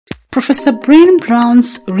Professor Breen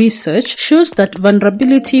Brown's research shows that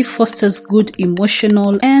vulnerability fosters good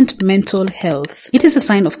emotional and mental health. It is a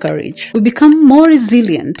sign of courage. We become more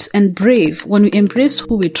resilient and brave when we embrace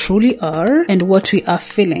who we truly are and what we are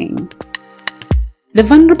feeling. The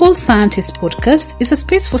Vulnerable Scientist podcast is a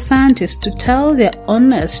space for scientists to tell their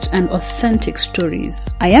honest and authentic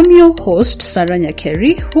stories. I am your host, Sarah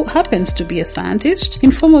Nyakeri, who happens to be a scientist,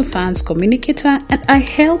 informal science communicator, and I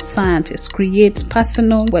help scientists create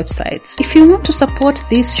personal websites. If you want to support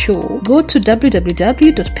this show, go to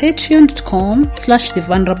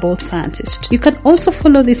www.patreon.com/thevulnerable-scientist. You can also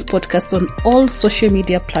follow this podcast on all social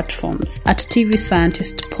media platforms at TV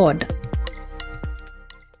Scientist Pod.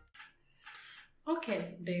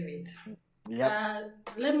 Okay, David. Yep.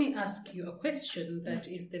 Let me ask you a question that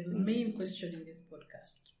is the main question in this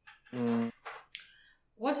podcast.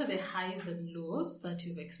 What are the highs and lows that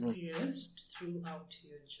you've experienced throughout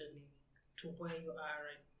your journey to where you are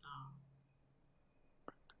right now?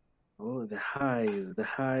 Oh, the highs.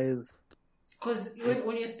 Because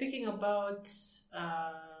when you're speaking about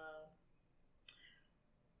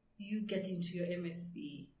you getting to your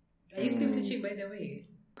MSc, are you still teaching, by the way?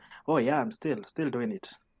 Oh yeah, I'm still doing it.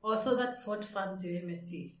 Oh, so that's what funds your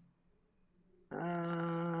MSc?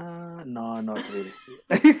 No, not really.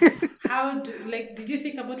 Did you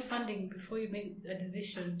think about funding before you made a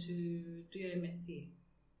decision to do your MSc?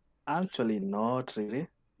 Actually, not really.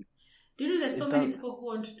 Do you know there's so many people who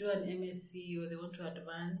want to do an MSc or they want to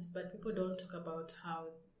advance, but people don't talk about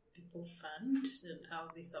how people fund and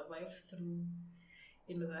how they survive through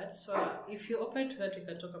that. So if you're open to that, we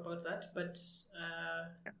can talk about that. But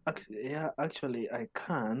actually, I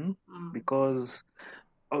can because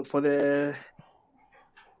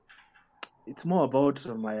it's more about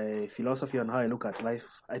my philosophy on how I look at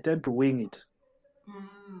life. I tend to wing it,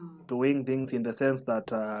 to wing things in the sense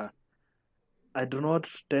that I do not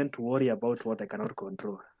tend to worry about what I cannot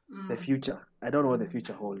control. The future, I don't know what the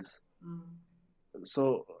future holds.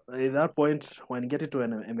 So at that point, when you get into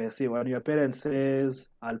an MSc, when your parents says,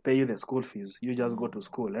 I'll pay you the school fees, you just go to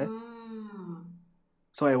school.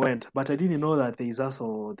 So I went, but I didn't know that there's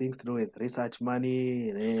also things to do with research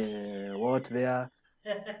money, what there.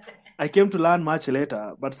 I came to learn much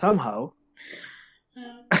later, but somehow...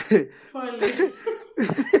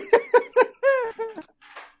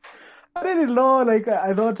 I didn't know, I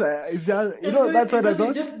thought it's just, that's what I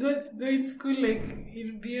thought. Just do in school,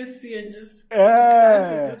 in BSc and just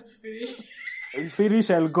finish. Finish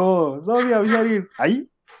and go. So we are hearing,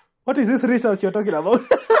 what is this research you're talking about?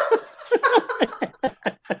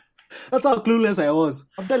 That's how clueless I was.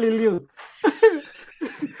 I'm telling you.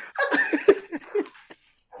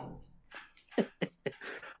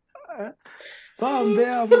 So I'm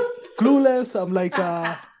there, I'm clueless. I'm like,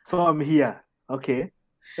 so I'm here. Okay.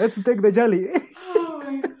 Let's take the jelly. Oh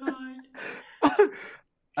my god.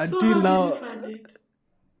 Until now. Did you find it?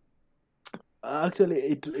 Actually,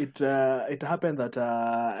 it happened that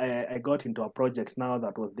I got into a project now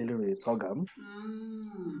that was dealing with sorghum.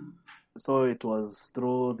 So it was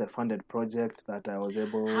through the funded project that I was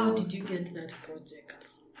able. How did you get that project?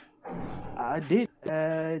 I did.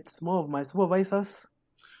 It's more of my supervisors.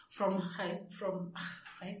 From high school.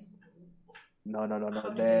 No. How did you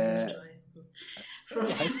get to high school?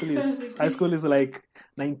 High school is like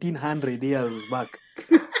 1900 years back.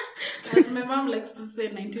 As my mom likes to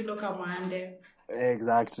say, 19 Okamande.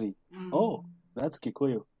 Exactly. Oh, that's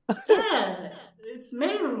Kikuyu. Yeah, it's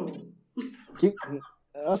Meru.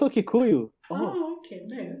 Also Kikuyu. Oh, okay,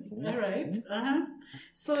 nice. All right.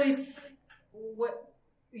 So it's what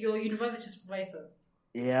your university supervisors.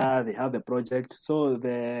 Yeah, they have the project. So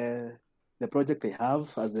the project they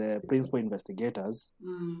have as a principal investigators.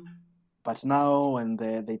 But now when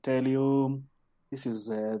they tell you this is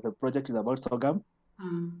the project is about sorghum,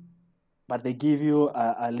 but they give you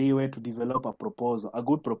a leeway to develop a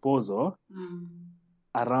good proposal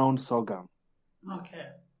around sorghum.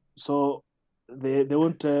 Okay. So they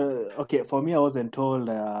won't. Okay, for me, I wasn't told.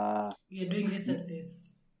 You're doing this and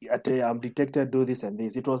this. I'm detected, do this and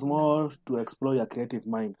this. It was more to explore your creative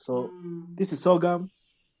mind. So this is sorghum.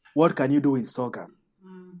 What can you do with sorghum?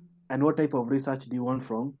 And what type of research do you want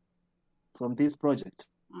from this project?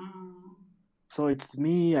 So it's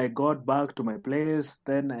me. I got back to my place.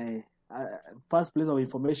 Then I first place of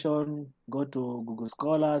information, go to Google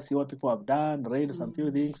Scholar, see what people have done, read some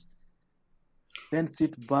few things. Then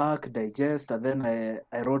sit back, digest, and then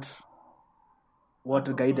I wrote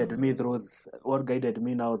what guided me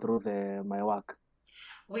now through my work.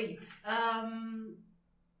 Wait, I'm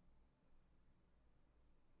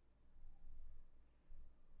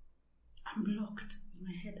blocked in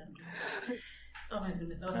my head. Oh my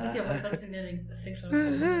goodness, I was thinking about something like sexual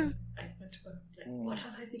assault. I went back, like, what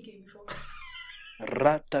was I thinking before?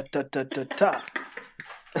 Ra-ta-ta-ta-ta-ta.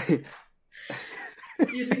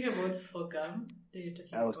 You're talking about sorghum.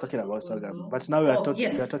 I was talking about Ozo. sorghum, but now we are talking.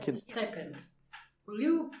 Yes, We are talking stipend. Will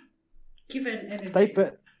you give anything?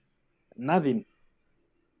 stipend. Nothing.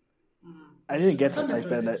 I didn't get a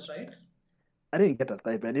stipend. Right? I didn't get a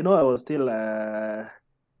stipend. You know, I was still. I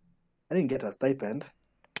didn't get a stipend.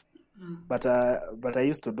 But I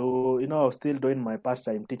used to do. You know, I was still doing my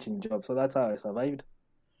part-time teaching job, so that's how I survived.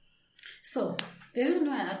 So the reason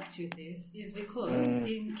why I asked you this is because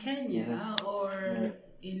in Kenya or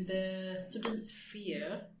in the student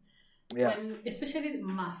sphere, when especially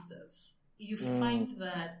masters, you find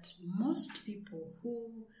that most people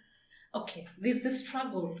who there's the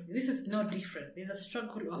struggle. This is no different. There's a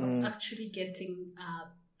struggle of actually getting a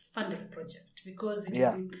funded project because it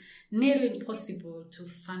is nearly impossible to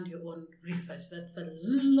fund your own research. That's a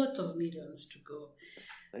lot of millions to go.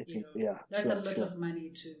 That's a lot of money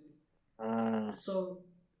to. So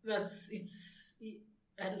unless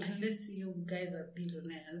you guys are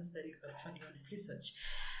billionaires, then you can fund your own research.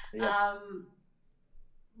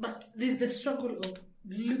 But there's the struggle of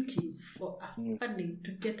looking for a funding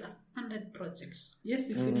to get a funded project. Yes,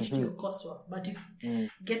 you finished your coursework, but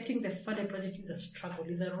getting the funded project is a struggle.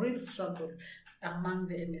 It's a real struggle among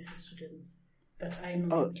the MSc students that I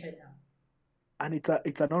know in Kenya. And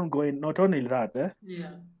it's an ongoing. Not only that,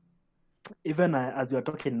 Yeah. Even as we are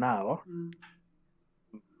talking now,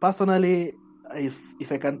 personally,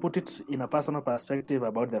 if I can put it in a personal perspective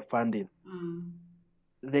about the funding,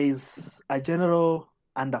 there is a general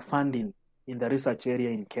underfunding in the research area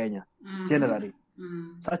in Kenya, generally,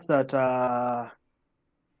 such that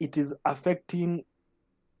it is affecting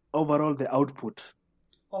overall the output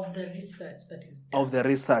of the research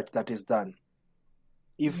that is done.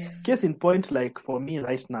 Case in point, like for me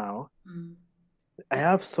right now, I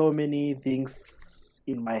have so many things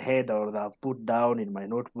in my head or that I've put down in my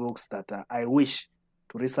notebooks that I wish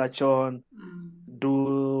to research on,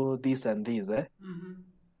 do this and this.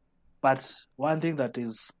 But one thing that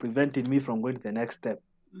is preventing me from going to the next step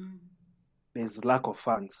is lack of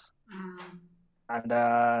funds.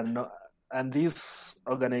 And these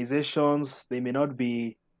organizations, they may not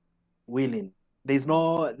be willing. There's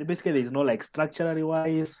no like structurally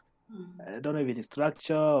wise. I don't know if it is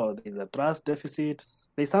structure or there's a trust deficit.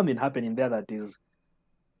 There's something happening there that is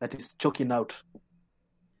choking out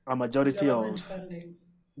a majority of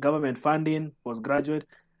government funding, postgraduate,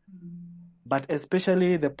 but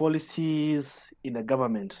especially the policies in the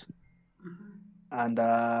government. And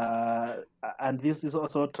this is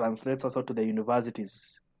also translates also to the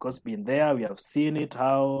universities. Because being there, we have seen it,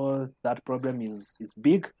 how that problem is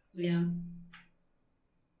big. Yeah.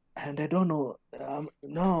 And I don't know.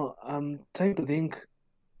 Now I'm trying to think,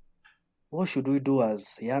 what should we do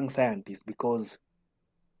as young scientists? Because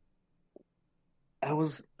I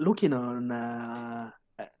was looking on,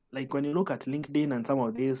 like when you look at LinkedIn and some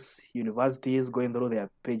of these universities going through their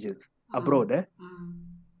pages abroad,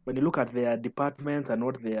 when you look at their departments and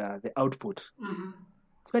what the output,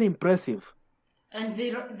 it's very impressive. And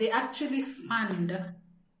they actually fund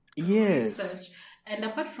research. And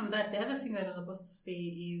apart from that, the other thing that I was supposed to say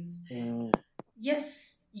is,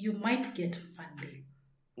 yes, you might get funding,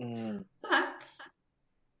 but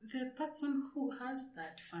the person who has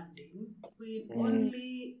that funding will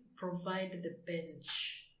only provide the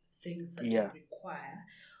bench things that you require,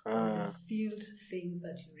 or the field things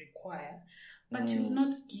that you require, but will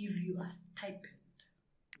not give you a stipend.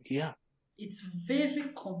 Yeah. It's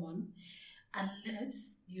very common,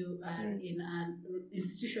 unless you are in an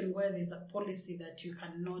institution where there's a policy that you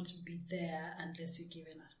cannot be there unless you're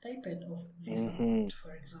given a stipend of this amount,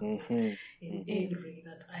 for example, in Edgar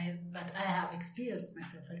that I have experienced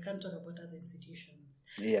myself. I can't talk about other institutions.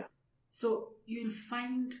 Yeah. So you'll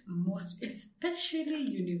find most, especially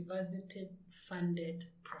university-funded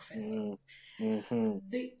professors,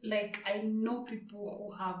 I know people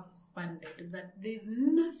who have funded that there's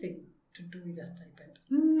nothing to do with a stipend.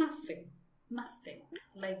 Nothing.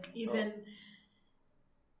 Like even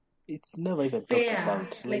it's never even fair, talked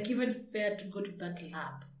about. Like even fair to go to that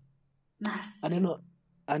lab. Nothing. And you know,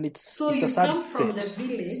 and it's so it's you a sad come state. from the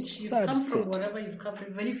village, you come state. from wherever you've come from,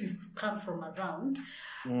 even if you've come from around,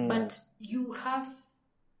 but you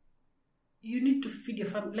need to feed your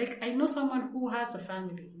family. Like I know someone who has a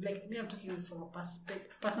family. Like me, I'm talking from a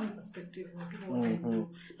personal perspective, or people I know,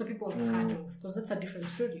 not people I've heard of, because that's a different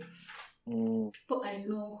story. People I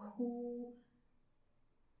know who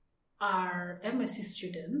are MSc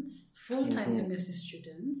students, full-time MSc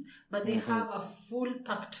students, but they have a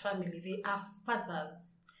full-packed family. They are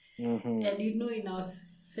fathers. Mm-hmm. And in our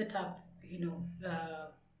setup,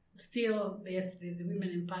 still there's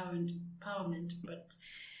women empowerment, but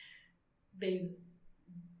there's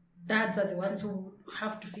dads are the ones who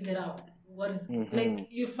have to figure out what is like.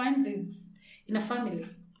 You find this in a family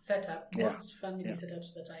setup, most family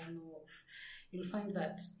setups that I know of. You'll find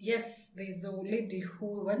that yes, there's a lady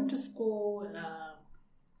who went to school,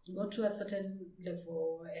 got to a certain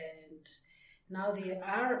level, and now they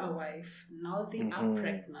are a wife. Now they are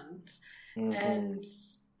pregnant, and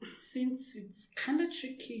since it's kind of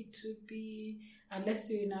tricky to be, unless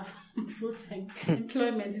you're in a full-time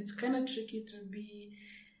employment, it's kind of tricky to be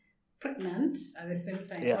pregnant at the same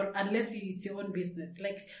time, or unless it's your own business.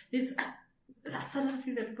 Like this, that's another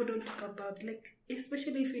thing that people don't talk about. Like,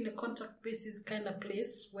 especially if you're in a contract basis kind of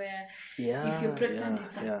place where if you're pregnant,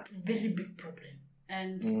 it's a very big problem.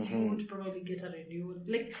 And you would probably get a renewal.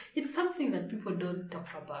 Like, it's something that people don't talk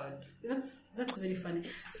about. That's very funny.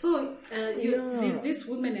 So there's this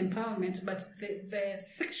women empowerment, but the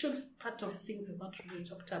sexual part of things is not really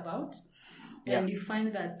talked about. And you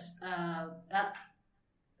find that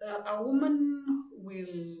a woman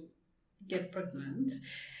will get pregnant.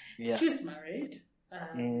 She's married.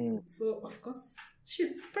 So, of course,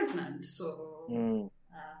 she's pregnant. So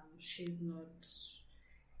she's not...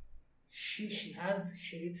 She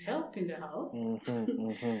needs help in the house.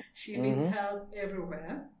 She needs help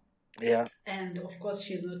everywhere. Yeah. And of course,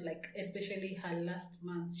 she's not like, especially her last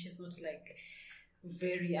month, she's not like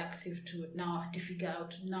very active to now to figure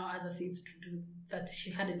out now other things to do that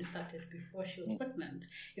she hadn't started before she was pregnant.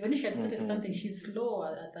 Even if she had started something, she's slow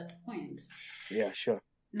at that point. Yeah, sure.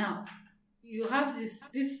 Now, you have this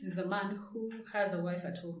is a man who has a wife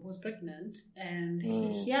at home who's pregnant, and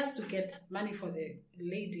he has to get money for the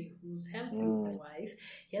lady who's helping the wife.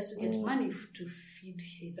 He has to get money to feed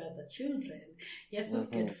his other children. He has to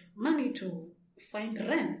get money to find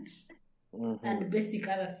rent and basic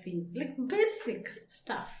other things, like basic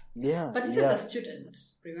stuff. Yeah. But this is a student,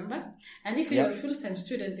 remember? And if you're a full-time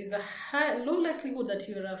student, there's a low likelihood that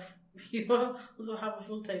you also have a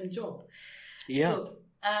full-time job. Yeah. So,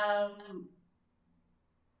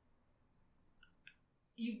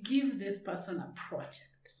 you give this person a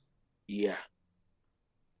project. Yeah.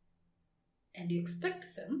 And you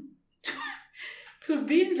expect them to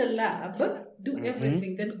be in the lab, do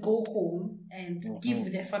everything, then go home and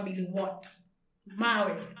give their family what?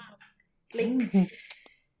 Maui. Like,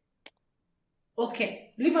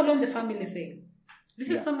 okay, leave alone the family thing.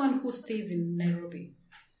 This is someone who stays in Nairobi.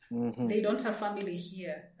 They don't have family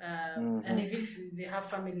here. And even if they have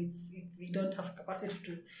family, they don't have capacity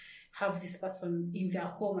to have this person in their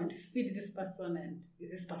home and feed this person, and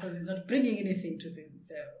this person is not bringing anything to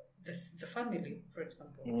the family, for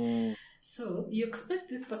example. So you expect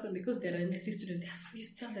this person, because they're an MSc student, you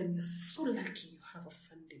tell them you're so lucky you have a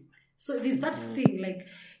funding. So there's that thing, like,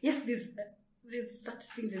 yes, there's that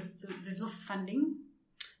thing, there's no funding.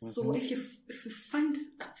 So if you find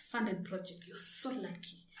a funded project, you're so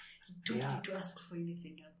lucky. You don't need to ask for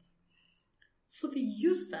anything else. So they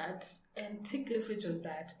use that and take leverage on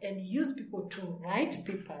that and use people to write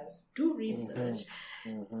papers, do research.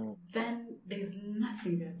 Then there's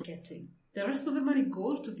nothing they're getting. The rest of the money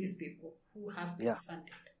goes to these people who have been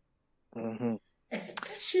funded.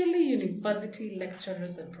 Especially university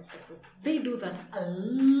lecturers and professors. They do that a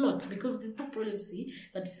lot because there's no policy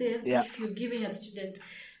that says if you're giving a student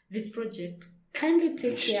this project, kindly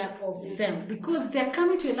take care of them, because they're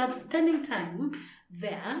coming to a lab, spending time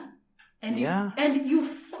there. And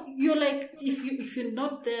you're like, if you're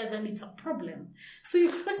not there, then it's a problem. So you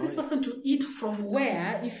expect this person to eat from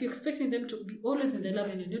where, if you're expecting them to be always in the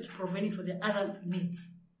lab and you're not providing for their other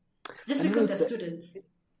needs, just because they're students.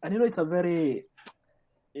 And it's a very,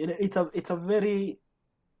 it's a very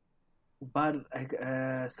bad,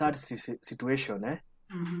 sad situation.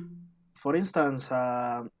 For instance,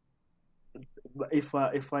 if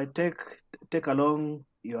I take along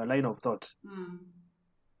your line of thought.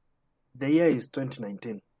 The year is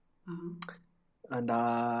 2019. And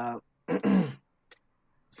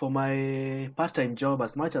for my part-time job,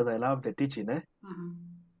 as much as I love the teaching,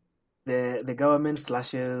 the government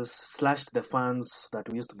slashed the funds that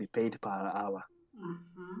we used to be paid per hour.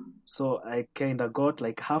 So I kind of got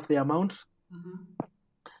like half the amount.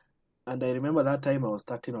 And I remember that time I was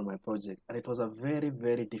starting on my project, and it was a very,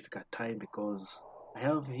 very difficult time because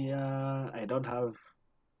I don't have...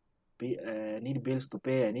 need bills to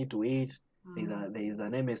pay, I need to eat, there is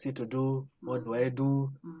an MSc to do, what do I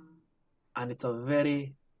do? And it's a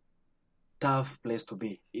very tough place to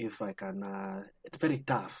be, if I can, it's very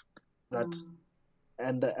tough.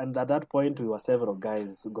 And at that point we were several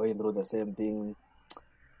guys going through the same thing,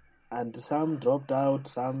 And some dropped out,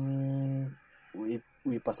 some we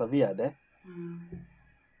persevered.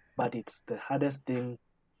 But it's the hardest thing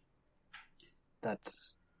that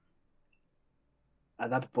at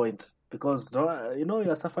that point, because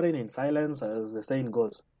you're suffering in silence, as the saying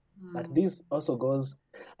goes. But this also goes,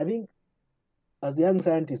 I think, as young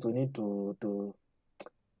scientists, we need to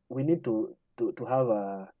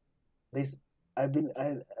have this.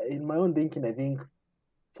 In my own thinking, I think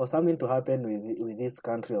for something to happen with this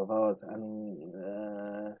country of ours, and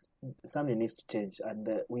something needs to change,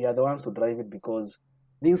 and we are the ones who drive it, because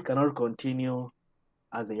things cannot continue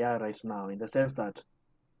as they are right now, in the sense that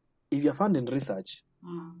if you're funding research,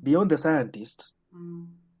 beyond the scientist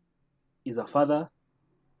is a father,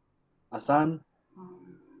 a son,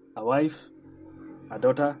 a wife, a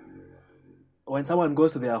daughter. When someone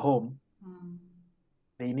goes to their home,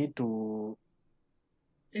 they need to...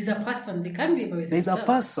 There's a person. They can't be by There's themselves. a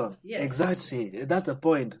person. Yes. Exactly. That's the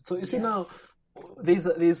point. So you see now,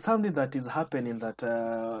 there's something that is happening that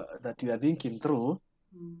you are thinking through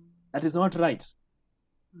that is not right.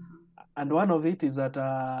 And one of it is that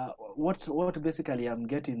what basically I'm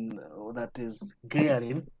getting that is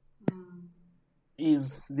glaring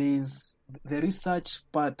is the research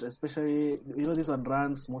part, especially, this one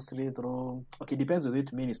runs mostly through, okay, depends on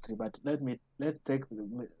which ministry, but let's take,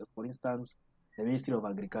 for instance, the Ministry of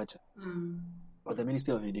Agriculture or the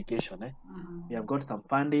Ministry of Education. They have got some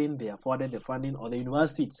funding, they afforded the funding, or the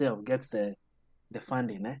university itself gets the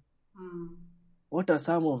funding. What are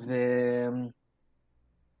some of the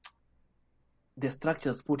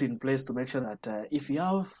structures put in place to make sure that if you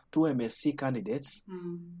have two MSc candidates,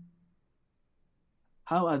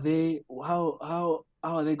 how are they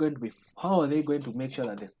going to make sure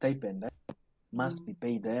that the stipend must be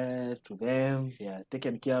paid there to them, they are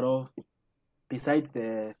taken care of, besides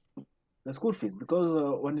the school fees?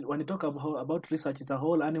 Because when you talk about research, it's a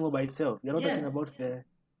whole animal by itself. You're not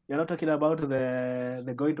talking about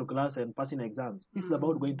the going to class and passing exams. This is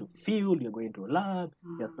about going to field, you're going to lab,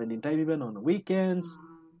 you're spending time even on weekends.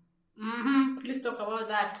 Please talk about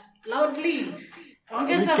that loudly.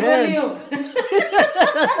 Volume.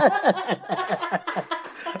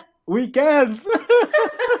 Weekends.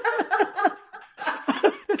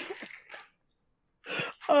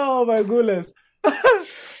 Oh my goodness.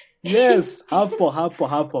 Yes,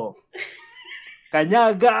 hapo.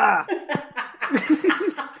 Kanyaga.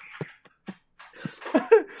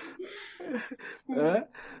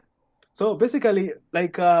 So basically,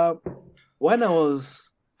 like when I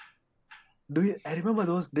was doing, I remember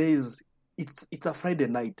those days. It's a Friday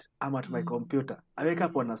night. I'm at my computer. I wake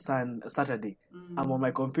up on a Saturday. I'm on my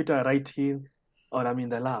computer writing, or I'm in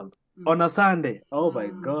the lab on a Sunday. Oh my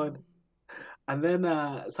God! And then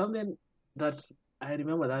something that I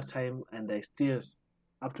remember that time, and I still,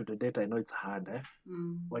 up to the date, I know it's hard.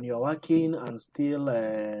 When you're working and still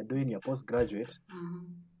doing your postgraduate,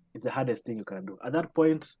 it's the hardest thing you can do. At that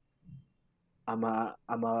point, I'm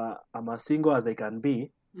as single as I can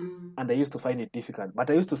be, and I used to find it difficult. But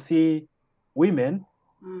I used to see women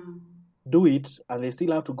do it, and they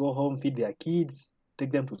still have to go home, feed their kids,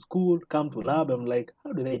 take them to school, come to lab. I'm like,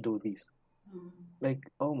 how do they do this?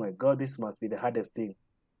 Like, oh my God, this must be the hardest thing.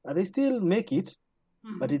 And they still make it,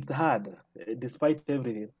 but it's hard, despite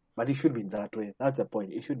everything. But it should be that way. That's the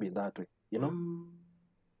point. It should be that way,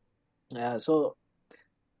 So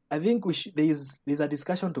I think there's a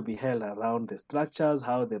discussion to be held around the structures,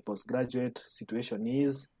 how the postgraduate situation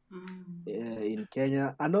is in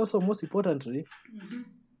Kenya, and also most importantly,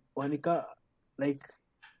 when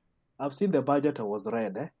I've seen the budget was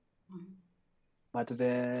read, but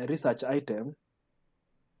the research item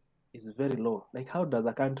is very low. Like, how does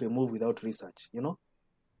a country move without research?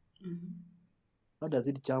 How does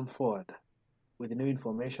it jump forward with new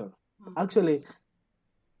information? Actually,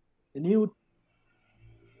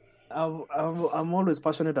 I'm always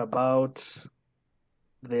passionate about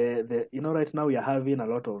the right now we are having a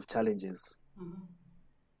lot of challenges.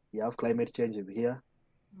 We have climate changes here,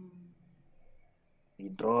 the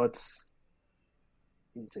droughts,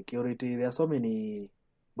 insecurity. There are so many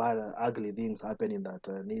bad, ugly things happening that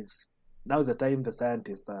needs. Now's the time the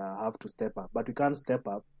scientists have to step up, but we can't step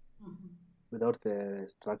up without the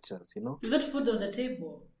structures. Without food on the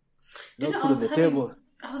table. Without food on the table.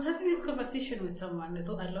 I was having this conversation with someone. I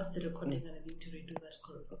thought I lost the recording and I need to redo that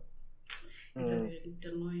call. It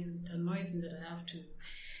annoys me that I have to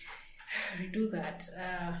redo that.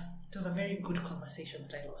 It was a very good conversation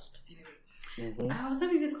that I lost. Anyway, I was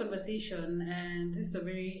having this conversation, and this is a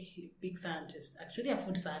very big scientist, actually a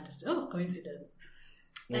food scientist. Oh, coincidence.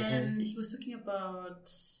 And he was talking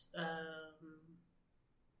about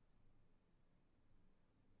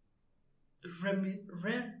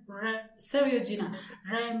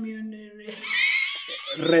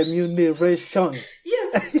Remuneration.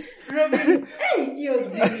 Yes.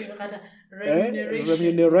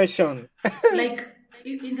 Remuneration. Like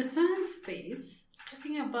in the science space,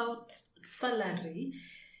 talking about salary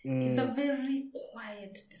is a very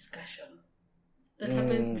quiet discussion that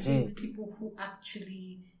happens between people who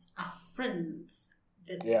actually are friends.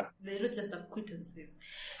 They're not just acquaintances.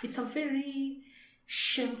 It's a very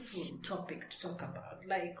shameful topic to talk about.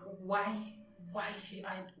 Like, why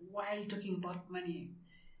are you talking about money?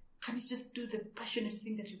 Can you just do the passionate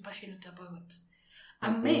thing that you're passionate about?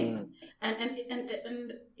 Amen.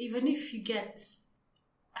 And even if you get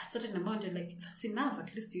a certain amount, you're like, that's enough,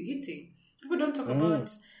 at least you're eating. People don't talk about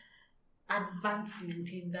advancement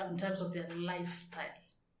in terms of their lifestyle.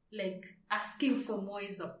 Like, asking for more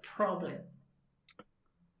is a problem.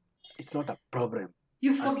 It's not a problem.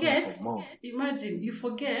 You forget, imagine, these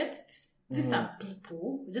are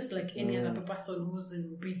people, just like any other person who's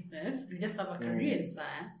in business. They just have a career in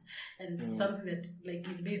science, and it's something that, like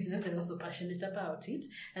in business, they're also passionate about it.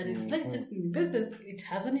 And it's not just in business, it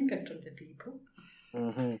has an impact on the people.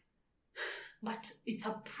 But it's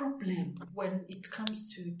a problem when it comes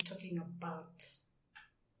to talking about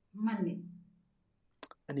money.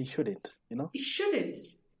 And it shouldn't, It shouldn't.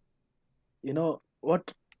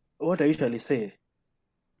 What I usually say,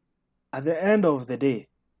 at the end of the day,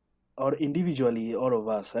 or individually, all of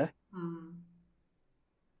us,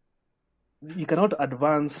 you cannot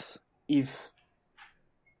advance if,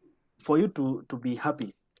 for you to be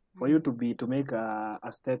happy, for you to make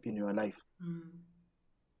a step in your life,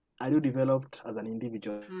 are you developed as an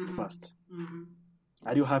individual first?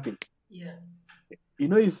 Are you happy? Yeah.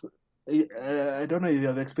 If I don't know if you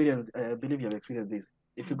have experienced, I believe you have experienced this.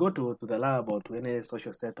 If you go to the lab or to any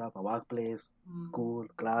social setup, a workplace, school,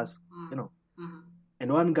 class,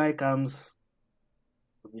 and one guy comes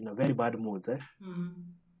in a very bad mood,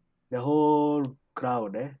 the whole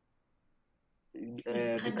crowd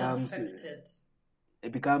becomes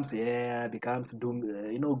doom,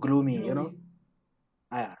 gloomy,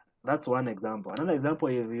 that's one example. Another example,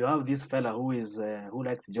 if you have this fella who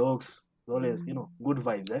likes jokes, always, good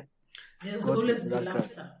vibes, There's always be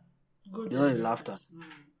laughter. Good laughter.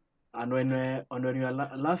 And when you are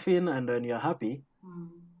laughing and when you are happy,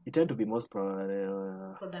 you tend to be most productive.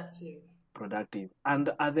 And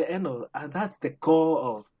at the end and that's the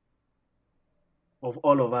core of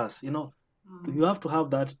all of us. You have to have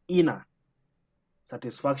that inner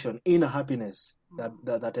satisfaction, inner happiness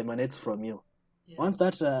that emanates from you. Yeah. Once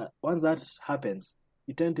that happens,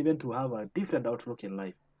 you tend even to have a different outlook in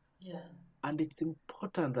life. Yeah. And it's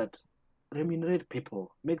important that remunerate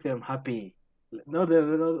people, make them happy. No,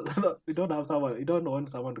 we don't have someone. You don't want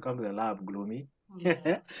someone to come to the lab gloomy.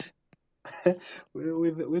 Yeah.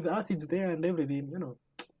 with acids there and everything,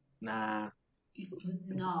 Nah.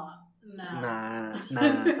 Nah.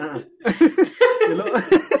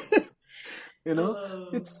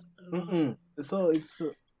 It's. So it's.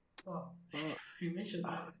 You mentioned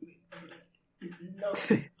that.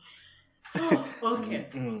 No. Okay.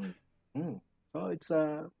 So it's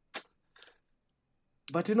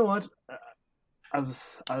but you know what?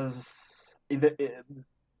 As in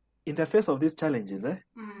the face of these challenges,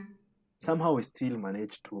 somehow we still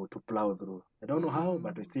manage to plow through. I don't know how,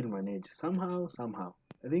 but we still manage somehow.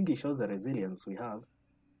 I think it shows the resilience we have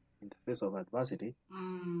in the face of adversity.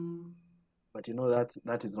 But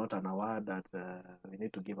that is not an award that we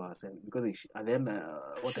need to give ourselves, because at the end,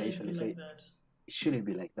 what I usually say, it shouldn't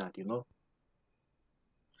be like that,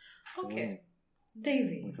 Okay,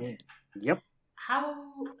 David. Yep. How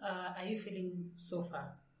are you feeling so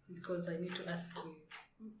far? Because I need to ask you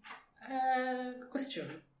a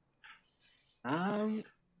question.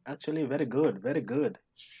 Actually, very good. Good.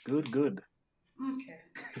 Okay.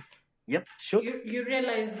 Yep, sure. You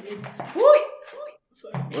realize it's...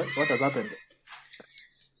 Sorry. What has happened?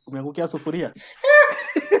 Umeangukia sufuria?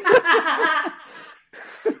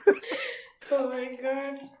 Oh my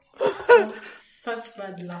God. That was such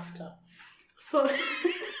bad laughter. So...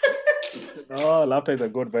 Oh, laughter is a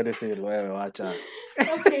good medicine. Wacha.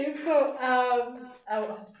 Okay, so I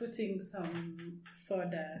was putting some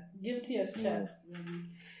soda, guilty as charged, and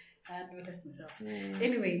advertised myself.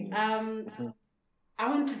 Anyway,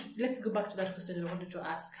 let's go back to that question I wanted to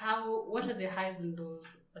ask. What are the highs and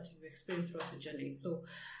lows that you've experienced throughout the journey? So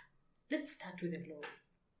let's start with the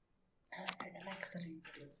lows. I like starting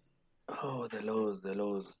with the lows. Oh, the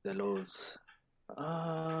lows.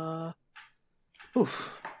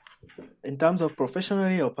 In terms of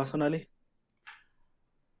professionally or personally?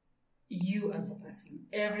 you as a person,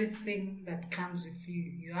 everything that comes with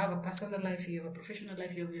you. You have a personal life, you have a professional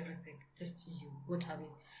life, you have everything. Just you. What have you,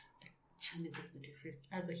 the challenges that you faced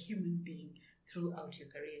as a human being throughout your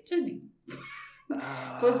career journey?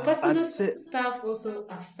 Because personal stuff also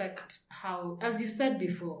affect how, as you said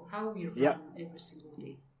before, how we run every single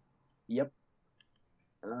day. Yep.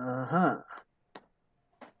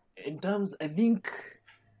 In terms, I think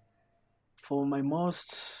for my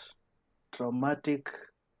most traumatic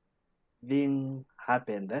thing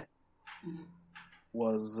happened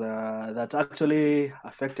was that actually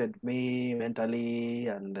affected me mentally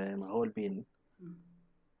and my whole being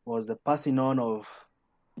was the passing on of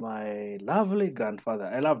my lovely grandfather.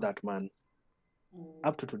 I love that man.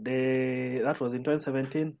 Up to today, that was in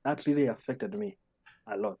 2017, that really affected me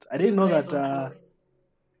a lot. I didn't know that.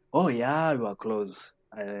 Oh yeah, we were close.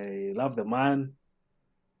 I love the man.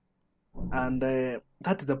 And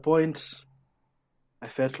that is the point. I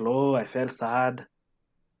felt low, I felt sad.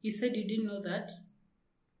 You said you didn't know that?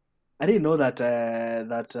 I didn't know that,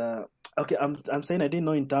 okay, I'm saying I didn't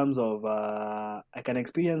know in terms of, I can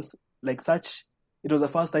experience like such, it was the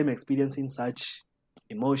first time experiencing such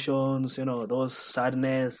emotions, those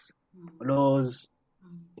sadness, lows,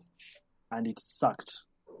 and it sucked.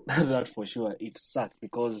 That for sure, it sucked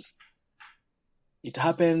because it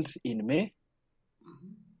happened in May,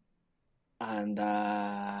 and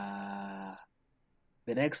I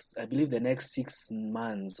believe the next 6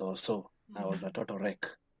 months or so, I was a total wreck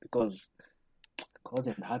because I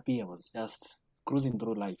wasn't happy. I was just cruising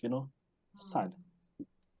through life, sad.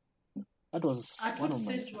 That was at one of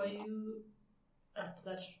my... At what stage were you at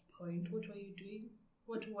that point? What were you doing?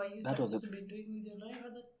 What were you supposed to be doing with your life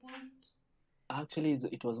at that point? Actually,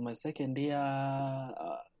 it was my second year.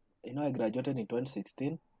 I graduated in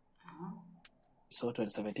 2016. So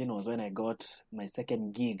 2017 was when I got my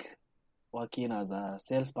second gig working as a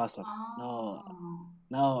salesperson.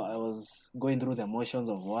 Now I was going through the motions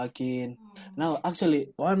of working. Now,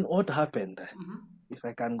 actually, what happened, if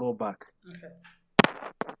I can go back. Okay.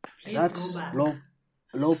 Please go back.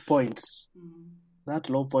 Low point. That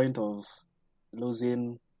low point of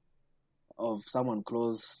losing, of someone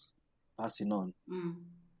close passing on.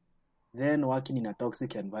 Then working in a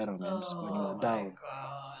toxic environment when you are down.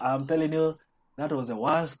 God. I'm telling you, that was the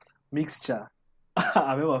worst mixture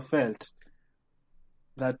I've ever felt.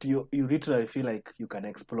 That you literally feel like you can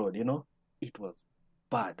explode, It was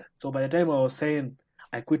bad. So by the time I was saying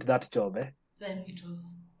I quit that job, then it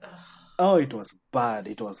was... Oh, it was bad.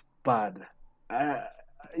 It was bad.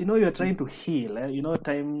 You're trying to heal,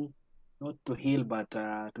 time not to heal, but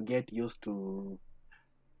to get used to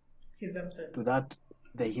his absence. To that,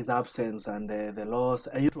 his absence and the loss.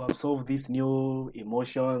 And you to absorb these new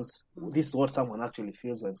emotions. This is what someone actually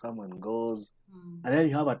feels when someone goes. And then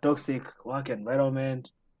you have a toxic work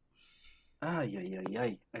environment. I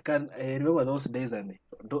remember those days,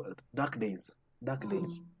 dark days.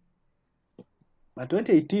 But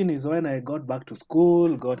 2018 is when I got back to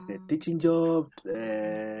school, got the teaching job,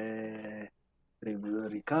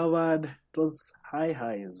 recovered. It was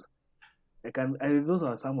highs. Those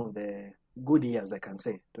are some of the good years, I can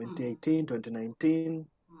say. 2018, 2019,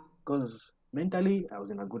 because mentally I was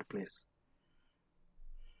in a good place.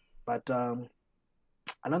 But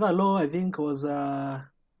another low, I think, was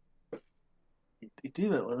it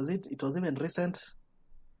was even recent.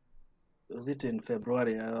 Was it in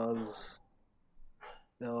February?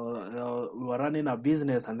 We were running a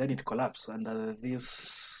business and then it collapsed under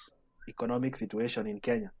this economic situation in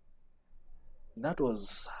Kenya. That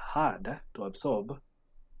was hard to absorb.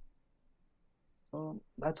 So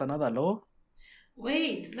that's another low.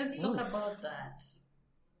 Wait, let's talk about that.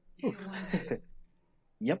 If you want to.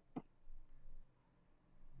 Yep.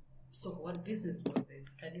 So what business was it?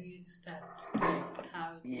 Can we start?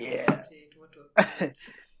 How did you start it? What was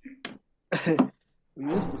it?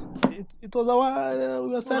 We used to. It was our. We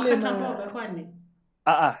were selling.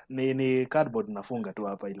 Ni cardboard nafunga tu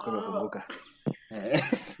hapa ilikuwa imefunguka.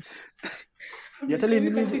 You're telling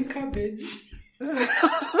me cutting cabbage.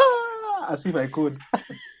 As if I could.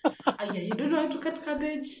 You don't know how to cut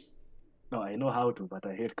cabbage? No, I know how to, but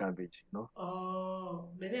I hate cabbage. Oh,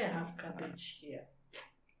 maybe I have cabbage here.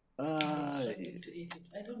 I'm struggling to eat it.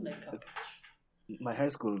 I don't like cabbage. My high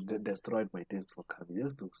school destroyed my taste for cabbage. I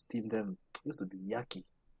used to steam them. It used to be yucky.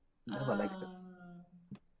 Never liked them.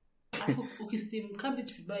 Okay, steam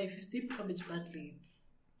cabbage, but if you steam cabbage badly,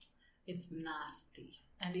 it's nasty.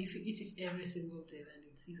 And if you eat it every single day, then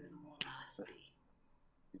it's even more nasty.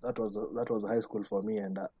 That was high school for me,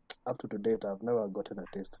 and up to date, I've never gotten a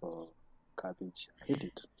taste for cabbage. I hate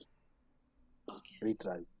it. Okay.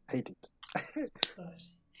 Literally, hate it. Sorry.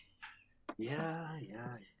 Yeah.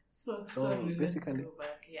 So So basically, let's go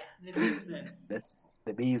back. Yeah, the business. that's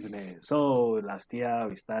the business. So last year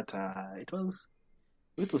we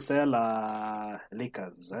we used to sell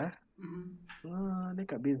liquors,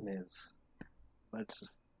 liquor business. But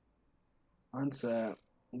once the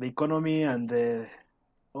economy and the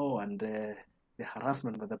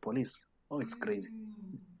harassment by the police, it's crazy.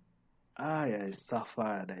 I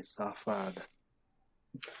suffered.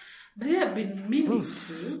 But yeah, I've been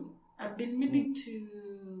meaning to.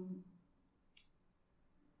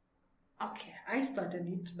 Okay, I started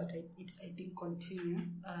it, but I didn't continue.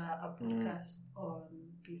 A podcast on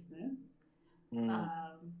business.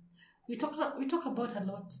 We talk about a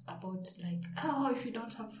lot about like, if you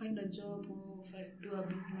don't find a job, or do a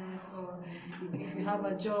business, or if you have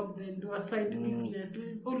a job, then do a side business.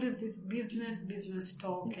 There's always this business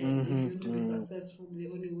talk, and if you want to be successful, the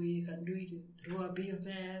only way you can do it is through a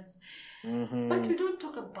business. But we don't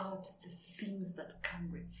talk about the things that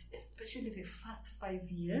come with, especially the first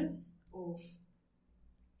 5 years of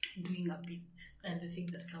doing a business and the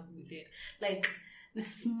things that come with it, like the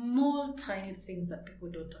small tiny things that people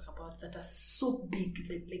don't talk about that are so big,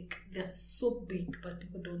 they're so big, but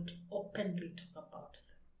people don't openly talk about them,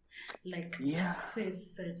 like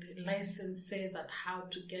taxes and licenses and how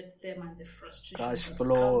to get them and the frustration, cash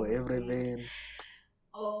flow, everything.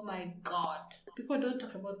 Oh my God, people don't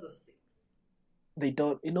talk about those things. They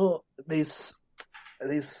don't. This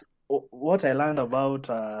what I learned about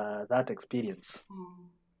that experience.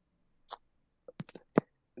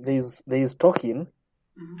 There's talking,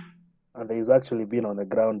 and there's actually been on the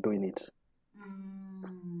ground doing it.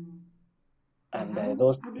 And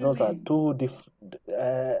those are two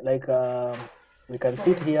we can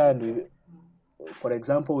sit here and for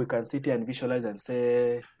example, we can sit here and visualize and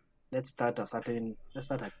say, let's start a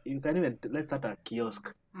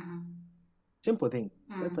kiosk. Simple thing.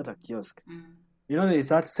 Let's start a kiosk. They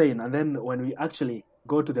start saying, and then when we actually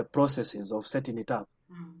go to the processes of setting it up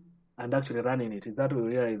and actually running it, is that we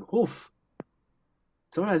realize,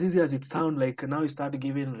 it's not as easy as it sounds. Like now you start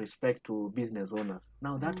giving respect to business owners.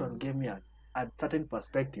 Now that one gave me a certain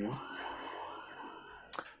perspective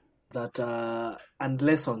that and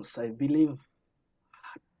lessons, I believe,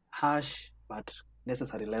 harsh but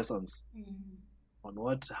necessary lessons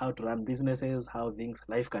on how to run businesses, how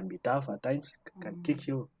life can be tough at times, can kick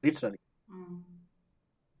you literally.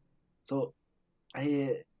 So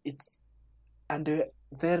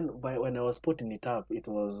then when I was putting it up, it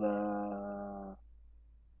was of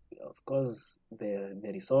course the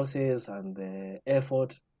resources and the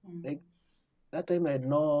effort. Like that time I had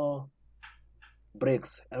no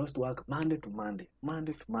breaks. I used to work Monday to Monday,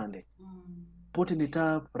 putting it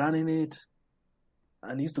up, running it,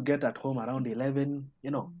 and used to get at home around 11.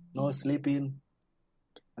 No sleeping.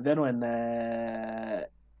 And then when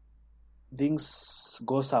things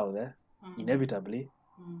go south, inevitably.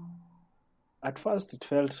 At first, it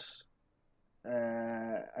felt,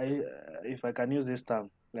 if I can use this term,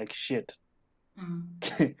 like shit.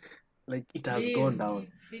 Like it has gone down.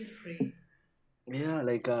 Feel free. Yeah,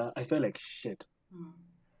 like I felt like shit.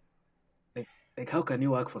 Like how can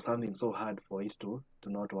you work for something so hard for it to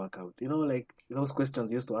not work out? Like those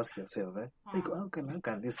questions you used to ask yourself, Like how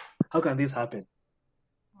can this happen?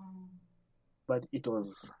 But it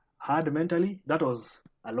was hard mentally. That was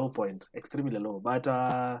a low point, extremely low. But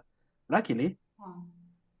luckily,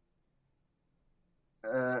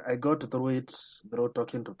 I got through it through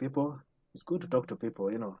talking to people. It's good to talk to people,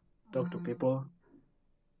 talk to people.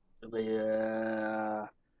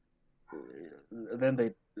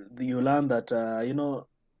 Then you learn that,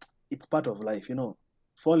 it's part of life,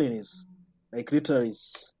 Falling is, like literally,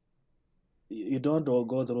 you don't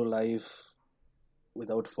go through life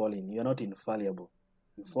without falling. You're not infallible.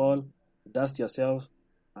 You fall, dust yourself,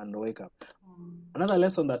 and wake up. Another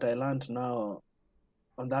lesson that I learned now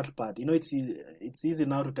on that part, it's easy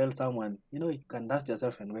now to tell someone, you can dust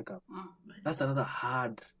yourself and wake up. That's another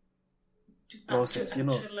hard process,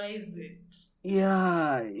 Actualize it.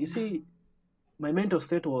 Yeah, you see, my mental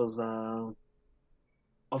state was,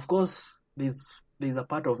 of course, there's a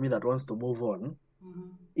part of me that wants to move on.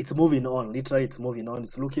 It's moving on, literally it's moving on.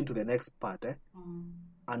 It's looking to the next part,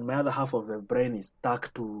 And my other half of the brain is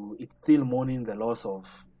stuck to, it's still mourning the loss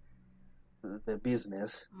of the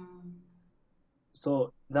business.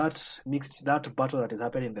 So that battle that is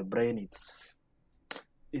happening in the brain,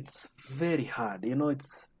 it's very hard.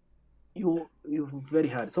 It's you very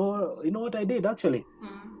hard. So what I did actually?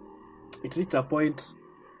 It reached a point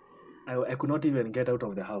I could not even get out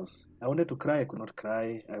of the house. I wanted to cry, I could not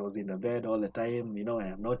cry. I was in the bed all the time. I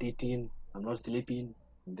am not eating, I'm not sleeping.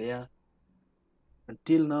 I'm there.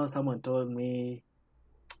 Until now, someone told me,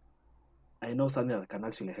 I I know something that can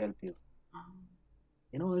actually help you.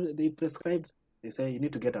 You know, they say you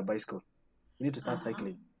need to get a bicycle. You need to start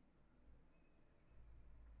cycling.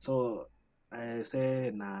 So I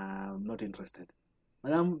say, nah, I'm not interested.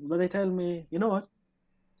 But they tell me, you know what?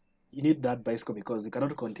 You need that bicycle because you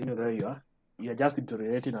cannot continue where you are. You're just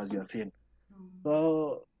deteriorating as you are seeing.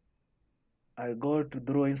 So I go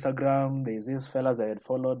through Instagram. There's these fellas I had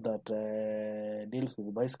followed that deals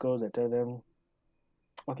with bicycles. I tell them,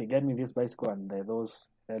 okay, get me this bicycle and those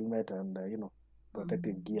helmet and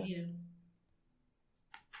protective gear. Yeah.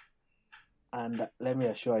 And let me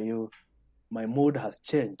assure you, my mood has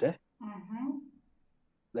changed.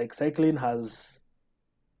 Like cycling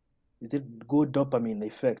is it good dopamine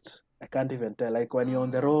effect? I can't even tell. Like when you're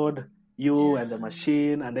on the road, and the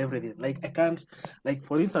machine and everything. Like I can't, like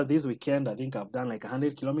for instance, this weekend, I think I've done like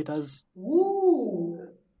 100 kilometers. Ooh.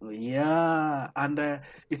 Yeah. And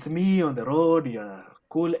it's me on the road, you're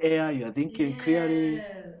cool air, you're thinking clearly.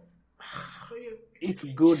 It's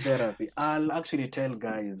good therapy. I'll actually tell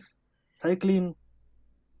guys, cycling,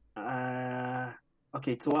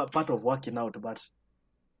 okay, it's part of working out, but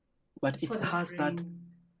it has that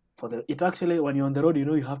it actually, when you're on the road,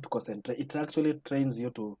 you have to concentrate. It actually trains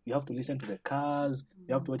you you have to listen to the cars,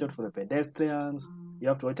 you have to watch out for the pedestrians, you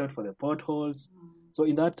have to watch out for the potholes. So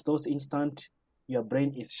in those instants, your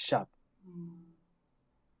brain is sharp.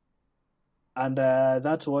 And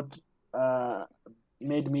that's what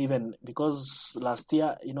made me even, because last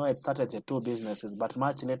year, I started the 2 businesses, but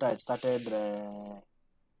much later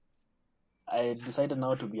I decided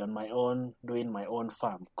now to be on my own, doing my own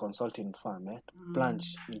farm, consulting farm, to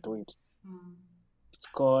plunge into it. It's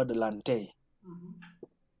called Lante.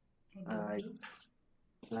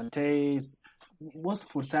 Lante is most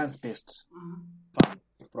food science-based farm.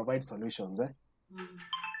 It provides solutions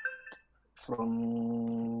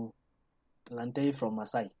from Lante, from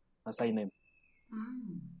Masai name.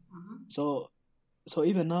 So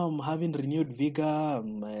even now I'm having renewed vigor.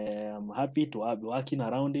 I'm happy to be working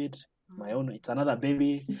around it. My own, it's another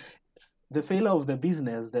baby. The failure of the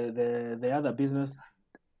business, the other business,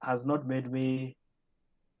 has made me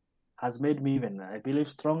even, I believe,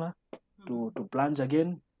 stronger to plunge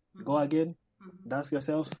again, go again, dust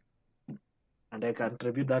yourself, and I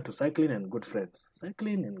contribute that to cycling and good friends.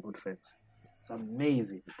 Cycling and good friends. It's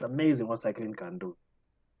amazing. It's amazing what cycling can do.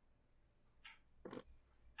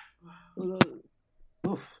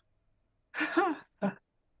 Oof.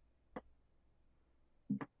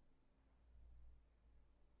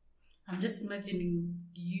 I'm just imagining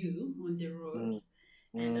you on the road,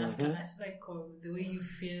 and after a cycle, the way you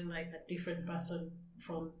feel like a different person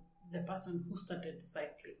from the person who started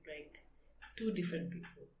cycling, like 2 different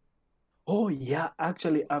people. Oh yeah,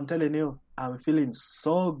 actually, I'm telling you, I'm feeling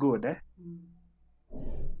so good.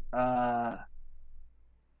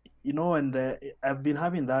 And I've been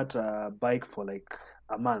having that bike for like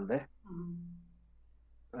a month.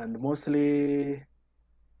 And mostly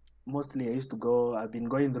I used to go. I've been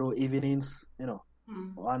going through evenings,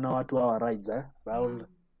 1 hour, 2 hour rides, around.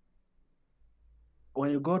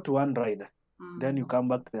 When you go to one ride, then you come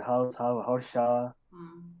back to the house, have a hot shower.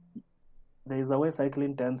 There is a way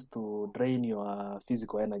cycling tends to drain your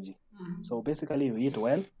physical energy. So basically, you eat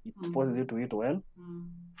well. It forces you to eat well.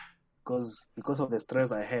 Because of the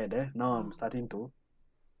stress I had, now I'm starting to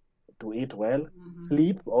eat well.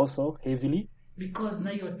 Sleep also heavily. Because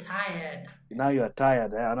now you're tired. Now you are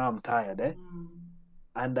tired. Now I'm tired.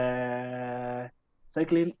 And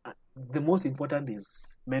cycling, the most important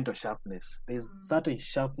is mental sharpness. There's certain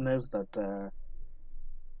sharpness that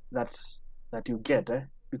you get.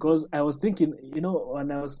 Because I was thinking,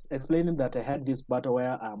 when I was explaining that I had this battle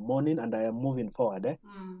where I'm mourning and I am moving forward.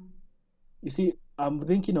 You see, I'm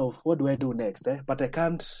thinking of what do I do next, but I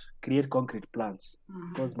can't create concrete plans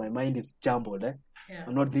because my mind is jumbled.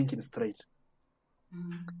 I'm not thinking straight.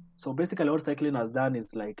 So basically what cycling has done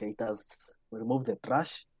is like it has removed the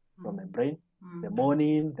trash from my brain, the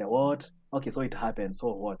morning, the what. Okay, so it happened,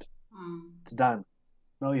 so what? It's done.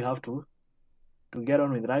 Now you have to get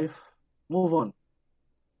on with life, move on.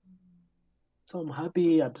 So I'm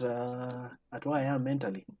happy at where I am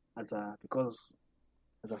mentally, because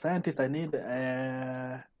as a scientist I need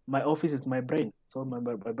my office is my brain, so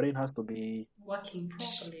my brain has to be working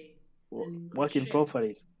properly. Working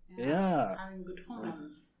properly. Yeah. Having good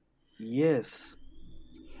hormones. Yes.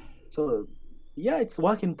 So, yeah, it's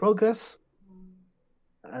work in progress.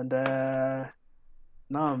 And now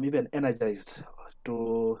I'm even energized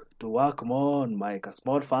to work more on my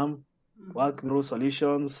small farm, work through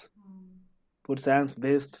solutions, food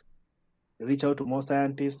science-based, reach out to more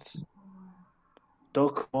scientists,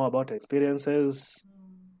 talk more about experiences.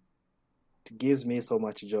 It gives me so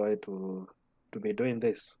much joy to to be doing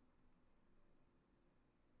this.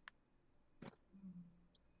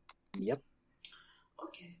 Yep.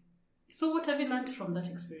 Okay. So what have you learned from that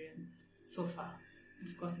experience so far?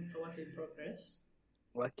 Of course, it's a work in progress.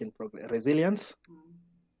 Work in progress. Resilience.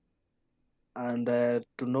 And to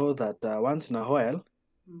know that once in a while,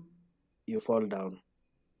 you fall down.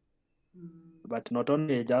 But not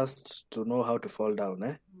only just to know how to fall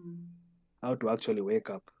down, how to actually wake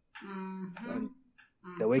up. And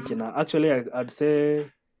the waking, actually, I'd say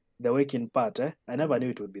the waking part, I never knew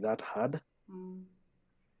it would be that hard.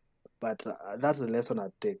 But that's the lesson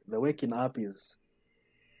I'd take. The waking up is...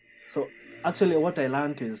 So, actually, what I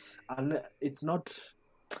learned is, and it's not...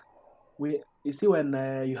 You see, when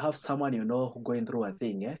you have someone you know going through a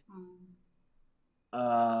thing,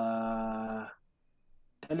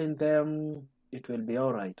 telling them it will be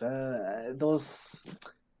all right. Those...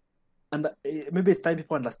 And maybe it's time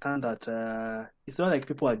people understand that it's not like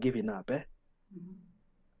people are giving up,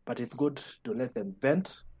 but it's good to let them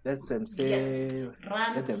vent. Let them say,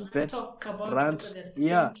 rant, let them vent, talk about rant. what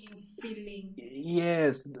they're thinking, feeling.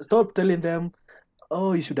 Yes, stop telling them,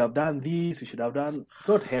 oh, you should have done this, you should have done... It's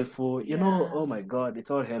not helpful. You know, oh my God, it's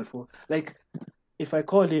all helpful. Like, if I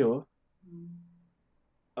call you,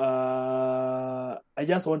 I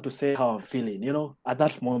just want to say how I'm feeling, at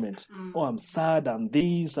that moment. Oh, I'm sad, I'm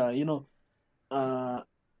this,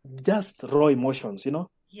 just raw emotions,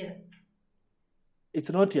 Yes. It's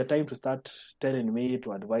not your time to start telling me,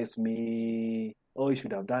 to advise me, oh, you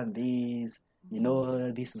should have done this,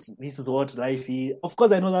 this is what life is. Of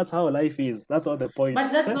course, I know that's how life is. That's not the point. But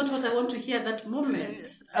that's not what I want to hear at that moment.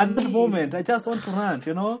 At that moment, I just want to rant,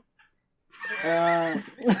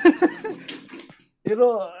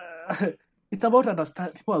 it's about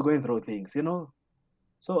understanding. People are going through things,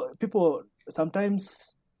 So people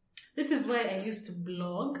sometimes... This is why I used to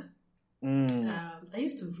blog. I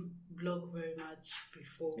used to blog very much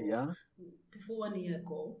before 1 year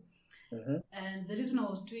ago. And the reason I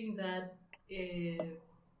was doing that is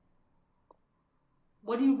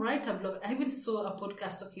when you write a blog, I even saw a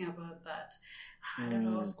podcast talking about that. I don't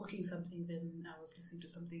know, I was cooking something, then I was listening to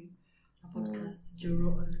something, a podcast, Joe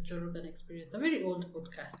Rogan Experience, a very old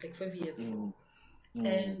podcast, like 5 years ago.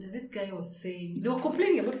 And this guy was saying, they were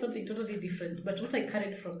complaining about something totally different, but what I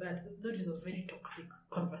carried from that, though it was a very toxic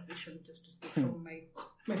conversation, just to say from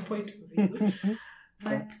my point of view.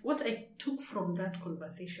 But what I took from that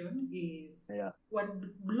conversation is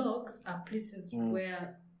when blogs are places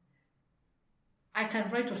where I can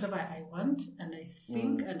write whatever I want, and I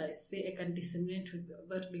think and I say, I can disseminate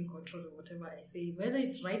without being controlled of whatever I say, whether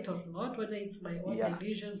it's right or not, whether it's my own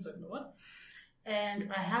illusions or not. And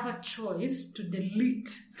I have a choice to delete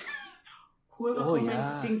whoever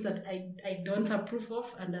comments things that I don't approve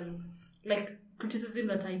of, and like criticism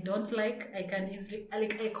that I don't like. I can easily, I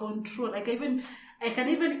control. I can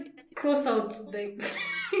even cross out the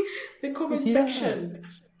comment section.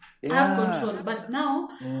 I have control. But now,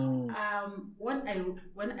 when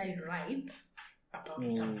I write about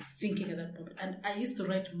what I'm thinking at that moment, and I used to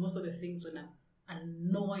write most of the things when I'm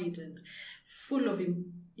annoyed and full of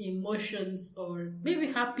emotions, or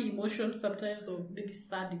maybe happy emotions sometimes, or maybe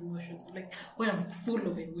sad emotions, like when I'm full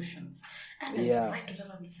of emotions, and I write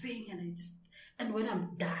whatever I'm saying, and when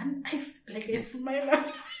I'm done, I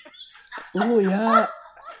smile. Oh yeah.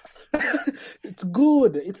 It's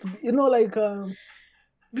good. It's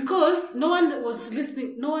because no one was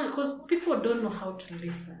listening. Because people don't know how to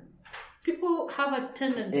listen. People have a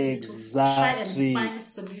tendency to try and find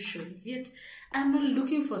solutions, yet I'm not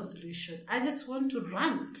looking for solution. I just want to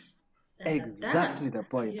rant. Exactly the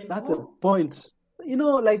point. That's the point.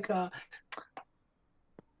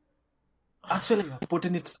 Actually, you're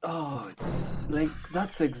putting it... it's like,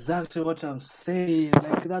 that's exactly what I'm saying.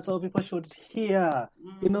 Like, that's how people should hear.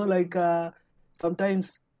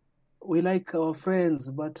 Sometimes we like our friends,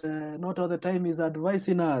 but not all the time he's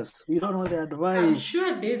advising us. We don't know the advice. I'm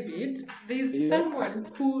sure, David, there's someone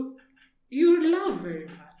who you love very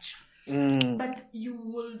much, but you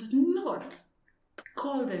would not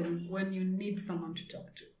call them when you need someone to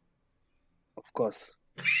talk to. Of course.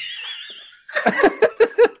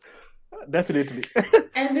 Definitely.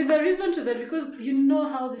 And there's a reason to that, because you know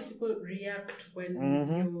how these people react when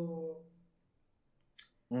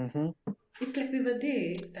It's like there's a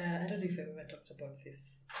day, I don't know if I've ever talked about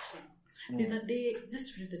this. There's a day,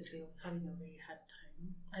 just recently, I was having a very hard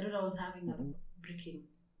time. I don't know, I was having a breaking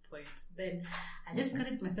point. Then I just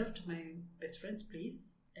carried myself to my best friend's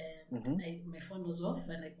place, and my phone was off,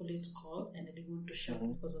 and I couldn't call, and I didn't want to shout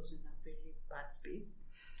because I was in a very bad space.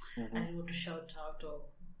 I didn't want to shout out or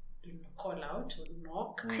call out or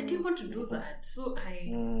knock. I didn't want to do that, so I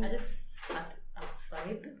just sat outside.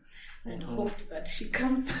 outside and hoped that she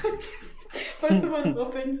comes out. When someone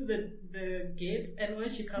opens the gate, and when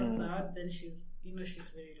she comes out, then she's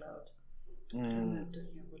very loud. I'm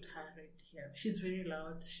talking about her right here. She's very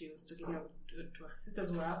loud. She was talking about to her sisters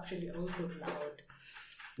who were actually also loud.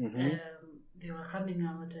 They were coming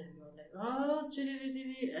out and they were like, oh, and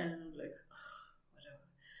I'm like, oh, whatever.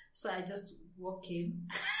 So I just walk in.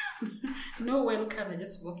 No welcome. I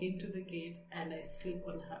just walk into the gate and I sleep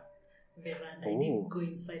on her veranda. I didn't go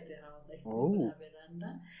inside the house. I sleep on her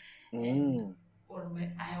veranda. And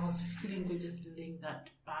I was feeling good just laying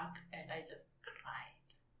that back, and I just cried.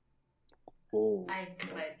 I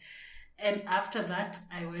cried. And after that,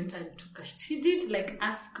 I went and took her. She did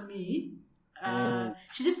ask me.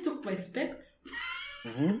 She just took my specs,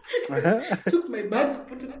 took my bag,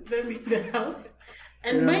 put them in the house.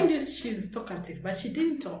 And mind you, she's talkative, but she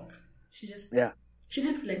didn't talk. She just she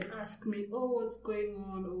didn't ask me, oh, what's going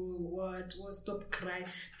on, oh, what, stop crying.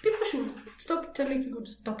 People should stop telling people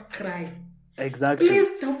to stop crying. Exactly.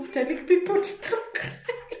 Please stop telling people to stop crying.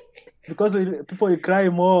 Because people will cry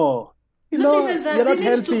more. Not even that, you're not they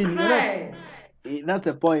helping. need to cry. That's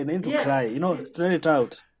the point. They need to cry. To let it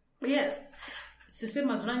out. Yes. It's the same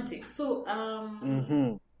as ranting. So,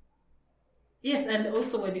 yes, and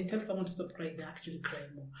also when you tell someone to stop crying, they actually cry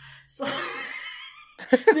more. So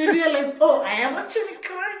they realize, oh, I am actually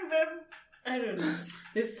crying then. I don't know.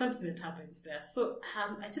 There's something that happens there. So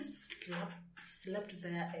I just slept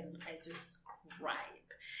there and I just cried.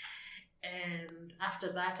 And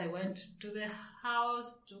after that, I went to the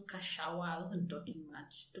house, took a shower. I wasn't talking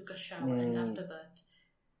much. Took a shower, and after that,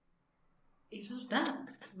 it was done.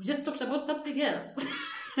 We just talked about something else.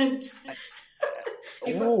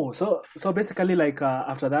 So basically,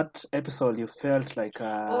 after that episode, you felt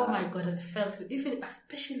oh my God, I felt good. Even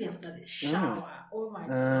especially after the shower. Oh my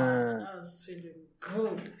God, I was feeling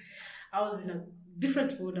good. I was in a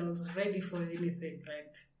different mood. I was ready for anything.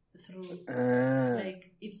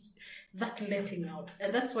 It's that letting out,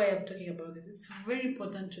 and that's why I'm talking about this. It's very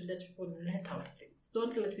important to let people let out things.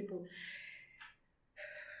 Don't let people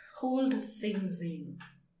hold things in.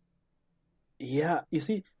 Yeah, you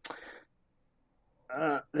see,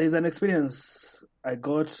 there's an experience I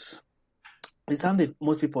got. It's something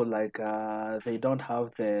most people they don't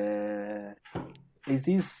have there's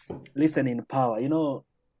this listening power.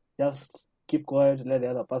 Just keep quiet, let the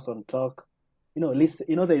other person talk. Listen.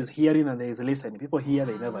 There is hearing and there is listening. People hear,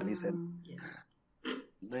 they never listen. Yes.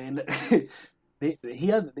 They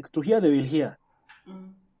hear. To hear, they will hear.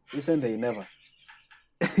 Listen, they never.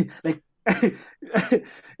 There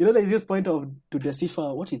is this point of to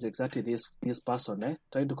decipher what is exactly this person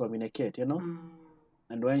trying to communicate.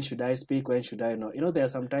 And when should I speak? When should I not? There are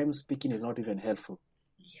sometimes speaking is not even helpful.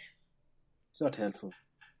 Yes. It's not helpful.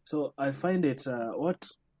 So I find it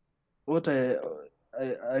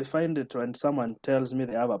I find it when someone tells me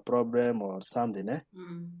they have a problem or something,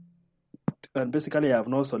 and basically I have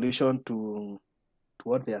no solution to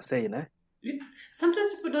what they are saying,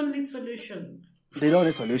 Sometimes people don't need solutions. They don't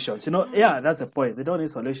need solutions, Yeah, that's the point. They don't need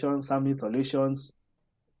solutions. Some need solutions.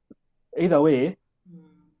 Either way,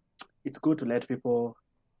 it's good to let people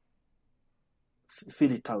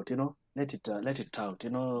feel it out, Let it out,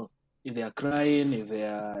 If they are crying, if they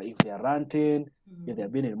are ranting, if they are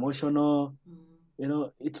being emotional.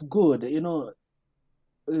 It's good.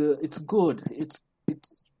 It's good.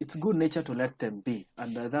 It's good nature to let them be,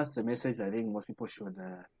 and that's the message I think most people should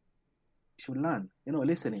learn.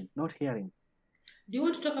 Listening, not hearing. Do you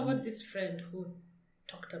want to talk about this friend who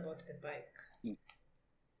talked about the bike?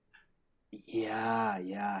 Yeah.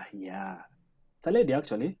 It's a lady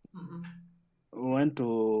actually. We went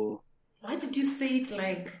to. Why did you say it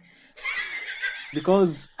like?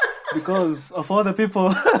 Because of all the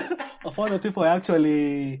people. Of all the people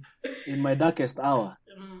actually in my darkest hour,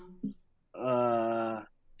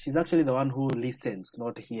 she's actually the one who listens,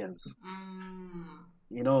 not hears.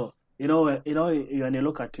 When you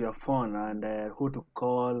look at your phone and who to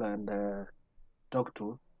call and talk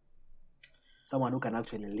to, someone who can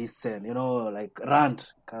actually listen,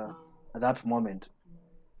 rant at that moment.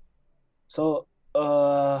 So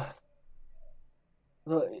at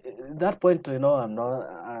that point, I'm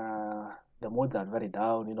not. The moods are very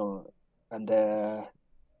down, and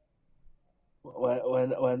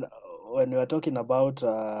when we are talking about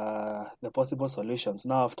the possible solutions,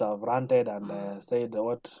 now after I've ranted and said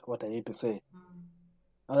what I need to say,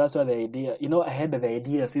 now that's why the idea, I had the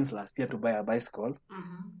idea since last year to buy a bicycle,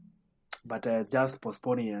 but just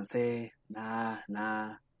postponing and say,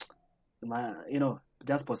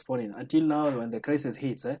 just postponing until now when the crisis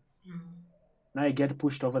hits, now I get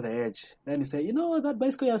pushed over the edge. Then you say, that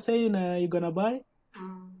bicycle you're saying you're going to buy?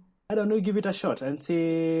 I don't know, give it a shot and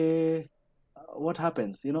see what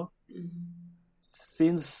happens,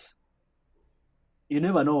 Since you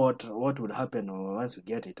never know what would happen once you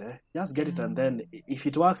get it. Just get it, and then if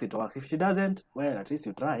it works, it works. If it doesn't, well, at least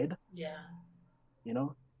you tried. Yeah.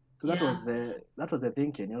 So that was the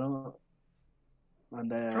thinking, And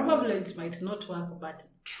probably it might not work, but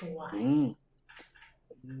try.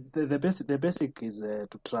 The basic is to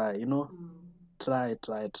try. Try.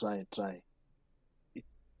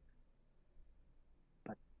 It's.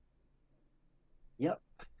 But. Yep.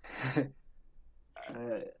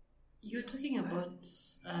 You're talking about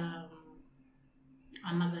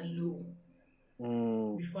another law.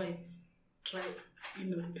 Before I try,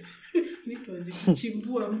 need to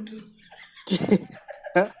kuchimbua mtu.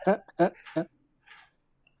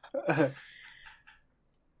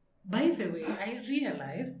 By the way, I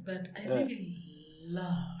realized that I really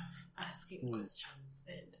love asking questions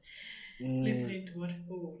and listening to what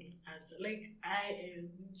people will answer. Like, I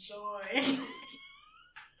enjoy.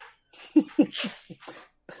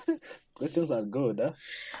 Questions are good, huh?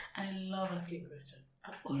 I love asking questions.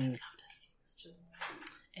 I've always loved asking questions.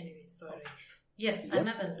 Anyway, sorry. Yes,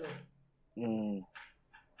 another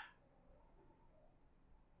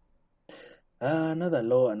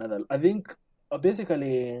law. Another law. I think,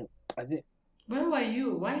 basically, where were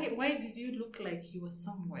you? Why did you look like you were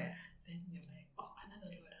somewhere? Then you're like, oh,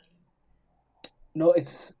 another law.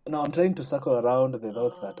 No, I'm trying to circle around the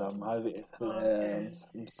thoughts that I'm having. Okay.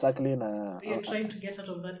 I'm circling. You're trying to get out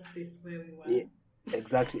of that space where we were. Yeah,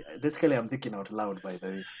 exactly. Basically, I'm thinking out loud, by the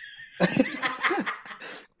way.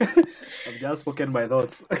 I've just spoken my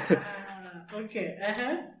thoughts. Okay.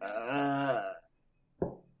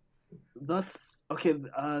 That's okay.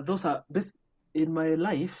 Those are in my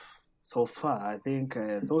life so far. I think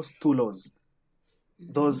those two laws,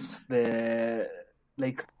 those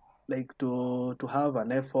like to have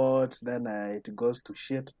an effort, then it goes to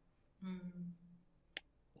shit.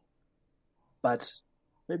 But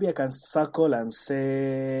maybe I can circle and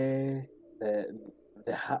say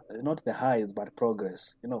not the highs, but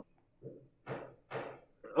progress.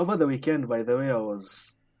 Over the weekend, by the way,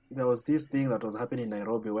 there was this thing that was happening in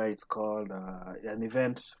Nairobi where it's called an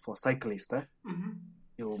event for cyclists.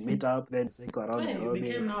 You meet up, then cycle around Nairobi. You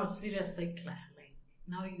became now a serious cycler.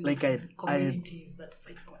 Now you communities that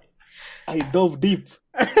cycle. I dove deep.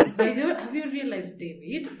 By the way, have you realized,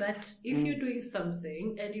 David, that if you're doing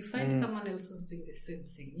something and you find someone else who's doing the same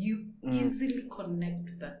thing, you easily connect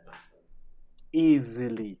with that person.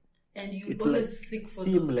 Easily. And you it's always like seek for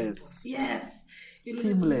seamless. those people. Yes.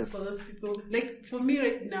 Seamless. For those people. Like for me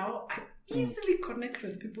right now, I easily connect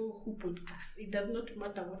with people who podcast. It does not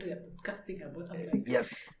matter what we are podcasting about. I'm like,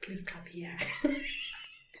 yes. Please come here.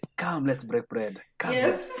 Come, let's break bread. Come.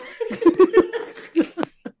 Yes.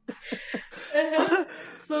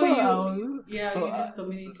 So in this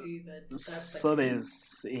community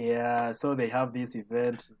so they have this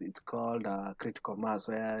event. It's called critical mass,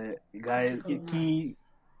 where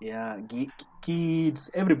kids,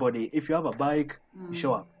 everybody, if you have a bike, you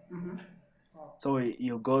show up. So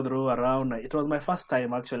you go through around. It was my first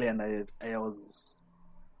time actually, and I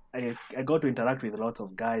got to interact with lots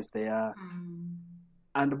of guys there,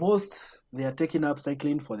 and most they are taking up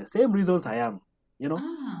cycling for the same reasons I am.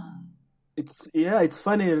 It's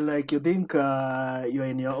funny. Like you think you're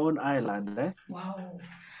in your own island, eh? Wow.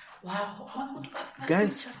 I was about to ask that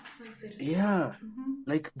guys. So yeah,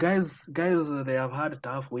 like guys, they have had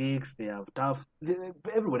tough weeks.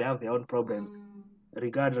 Everybody have their own problems,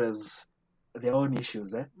 regardless their own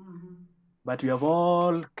issues, eh? But we have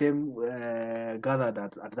all gathered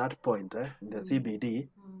at that point, in the CBD,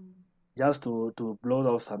 just to blow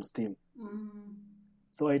off some steam.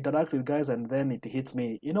 So I interact with guys, and then it hits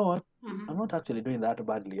me. You know what? I'm not actually doing that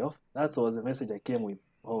badly. That was the message I came with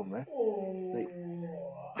home.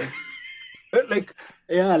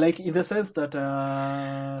 Like in the sense that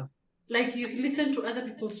like you listen to other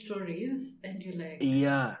people's stories and you like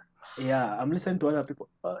I'm listening to other people.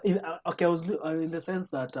 I was in the sense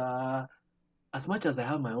that as much as I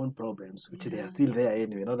have my own problems, which they are still there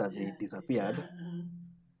anyway, not that they disappeared,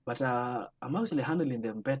 but I'm actually handling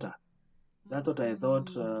them better. That's what I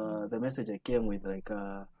thought. The message I came with, like,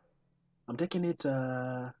 I'm taking it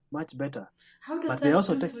much better. How does that feel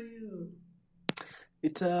for you?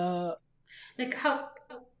 It like how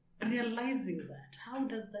realizing that. How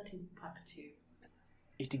does that impact you?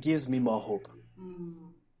 It gives me more hope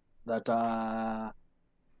that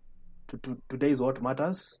today is what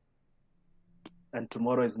matters, and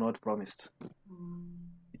tomorrow is not promised.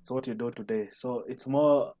 It's what you do today. So it's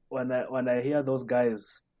more when I hear those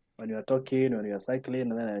guys. When you are talking, when you are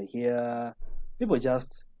cycling, and then I hear people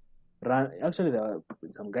just Actually, there are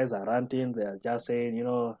some guys are ranting. They are just saying,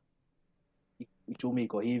 Ichumi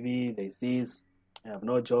iko hivi, there's this, I have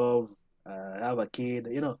no job, I have a kid,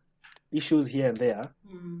 issues here and there.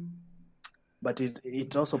 But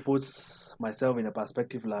it also puts myself in a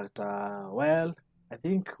perspective like, well, I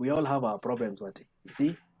think we all have our problems. But you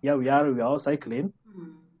see, here we are all cycling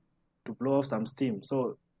to blow off some steam.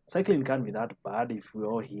 So cycling can't be that bad if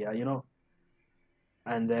we're all here,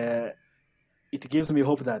 And it gives me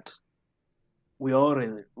hope that we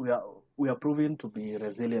are proving to be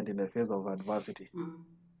resilient in the face of adversity.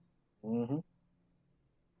 Mm-hmm.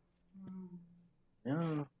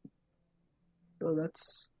 Yeah. So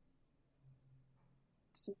that's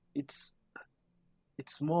it's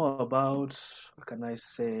more about, what can I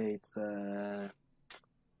say? It's there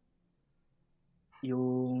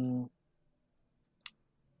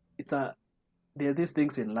are these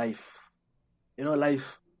things in life.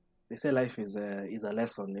 Life. They say life is a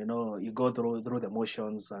lesson. You go through the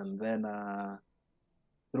motions, and then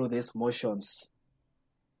through these motions,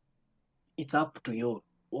 it's up to you.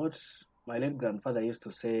 What my late grandfather used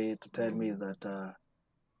to tell me is that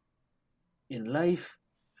in life,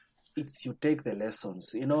 it's you take the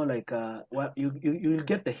lessons. You'll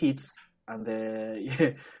get the hits, and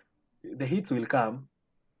the hits will come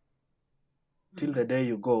till the day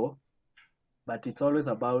you go. But it's always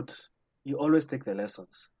about, you always take the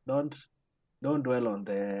lessons. Don't dwell on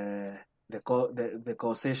the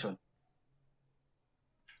causation.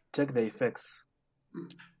 Check the effects.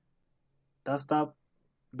 Dust up,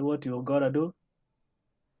 do what you gotta do,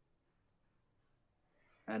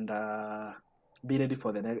 and be ready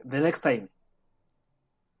for the next time.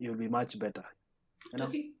 You'll be much better.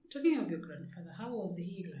 Talking of your grandfather, how was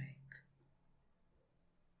he like?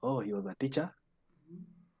 Oh, he was a teacher.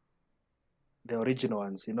 The original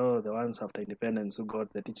ones, the ones after independence who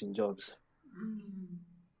got the teaching jobs.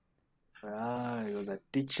 He was a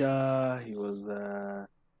teacher. He was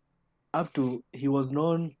he was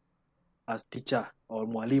known as teacher or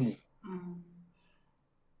mwalimu.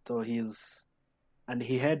 So he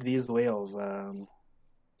had this way of,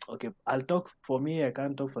 okay, I'll talk for me, I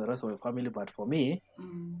can't talk for the rest of the family, but for me,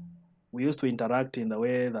 we used to interact in the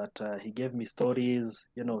way that he gave me stories,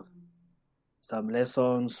 some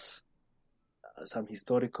lessons, some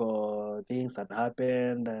historical things that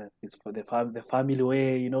happened. It's for the family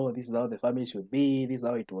way, this is how the family should be, this is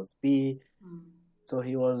how it was be. So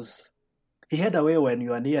he had a way when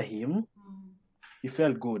you are near him, you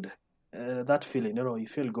felt good. That feeling, you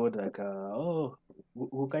feel good, like,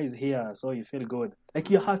 Huka is here, so you feel good. Like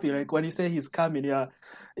you're happy, like when you say he's coming,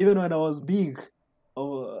 even when I was big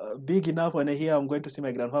enough, when I hear I'm going to see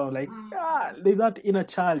my grandfather, I'm like, there's that inner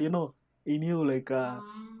child, in you, like,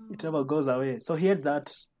 it never goes away. So he had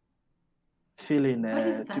that feeling. What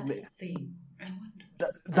is that thing? I wonder.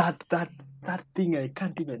 That thing, I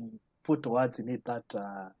can't even put words in it, that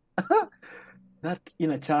that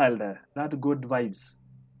inner child, that good vibes.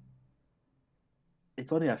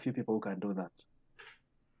 It's only a few people who can do that.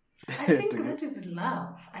 I think that is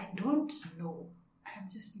love. I don't know. I'm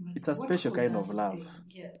just imagining. It's a special kind of love.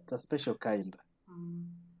 Yes. It's a special kind.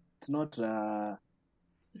 It's not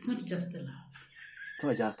it's not just a love. It's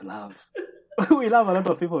not just love. We love a lot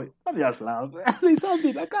of people. Not just love. There's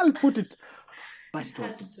something, I can't put it. But it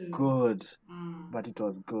was good. But it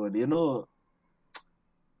was good.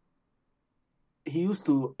 He used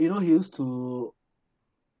to,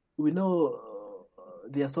 we know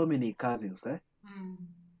there are so many cousins,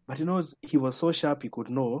 but he was so sharp, he could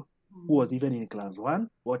know who was even in class 1,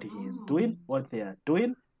 what he is doing, what they are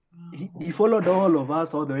doing. He followed all of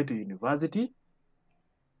us all the way to university.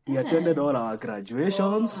 He attended all our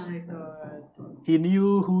graduations. Oh my God. He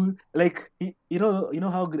knew who, like, you know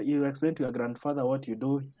how you explain to your grandfather what you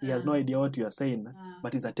do. He has no idea what you are saying,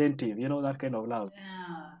 but he's attentive. That kind of love.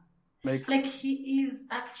 Yeah. Like he is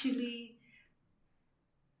actually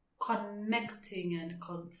connecting and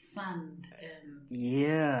concerned, and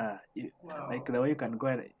wow. Like the way you can go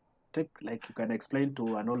and you can explain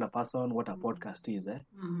to an older person what a podcast is,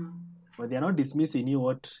 but they are not dismissing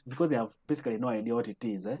you because they have basically no idea what it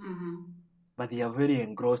is, but they are very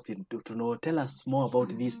engrossed in to know. Tell us more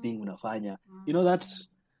about this thing unafanya.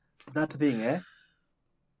 That thing,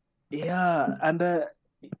 and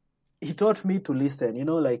he taught me to listen.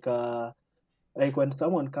 Like when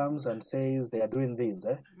someone comes and says they are doing this,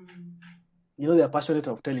 they are passionate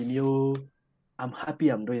of telling you, I'm happy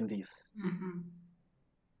I'm doing this.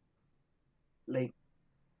 Like,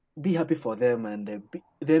 be happy for them, and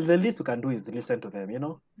the least you can do is listen to them,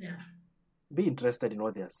 Yeah. Be interested in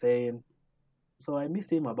what they are saying. So I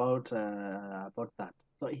missed him about that.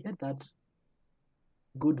 So he had that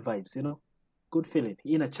good vibes, good feeling.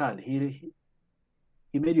 Inner child. He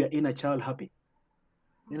made your inner child happy.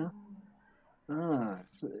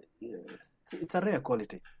 It's a rare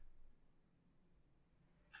quality.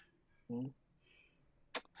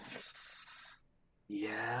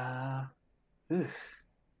 Yeah. And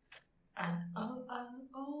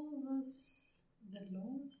all those the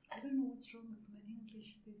laws. I don't know what's wrong with my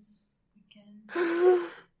English this weekend.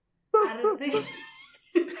 I don't think.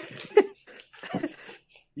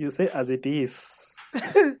 You say as it is.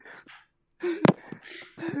 Like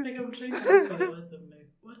I'm trying to think of words. I'm like,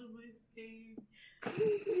 what am I saying?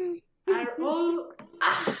 Are all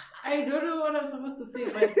I don't know what I'm supposed to say,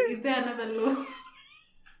 but is there another law?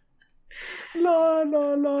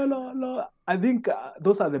 No. I think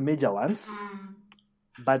those are the major ones.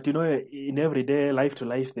 But in everyday life to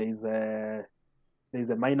life, there's a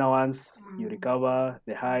minor ones. You recover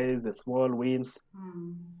the highs, the small wins.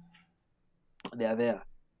 They are there.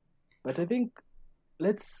 But I think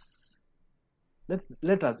let us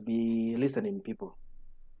be listening people.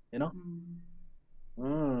 The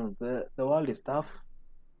world is tough,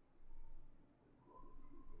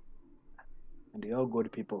 and you're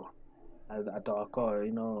good people at our core.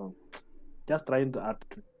 Just trying to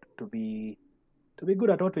be good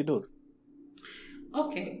at what we do.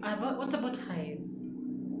 Okay, what about highs?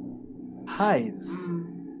 Highs.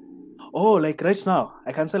 Oh, like right now.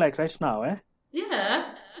 I can say like right now, eh?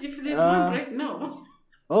 Yeah, if there's one right now.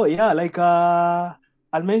 Oh yeah, like I'll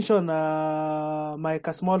mention my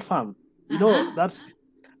small farm. That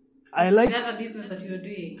I like. The other business that you're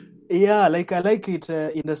doing. Yeah, like I like it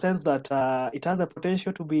in the sense that it has a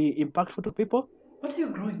potential to be impactful to people. What are you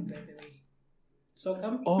growing, by the way?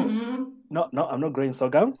 Sorghum? Oh, no, I'm not growing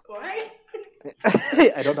sorghum. Why?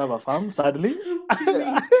 I don't have a farm, sadly.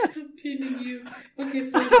 I'm pinning you. Okay,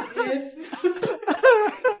 so yes.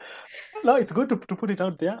 No, it's good to put it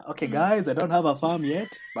out there. Okay, guys, I don't have a farm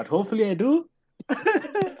yet, but hopefully I do.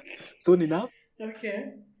 Soon enough.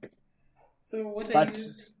 Okay. So what are you...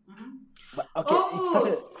 But, okay, it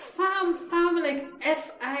started... farm like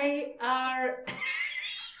FIR.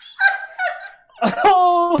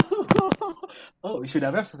 Oh, we should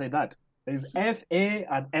have said that. There's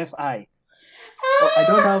FA and FI. Oh, I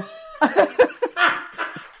don't have...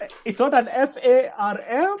 It's not an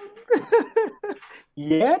FARM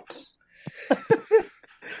yet.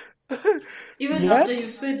 Even after you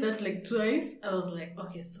said that like twice, I was like,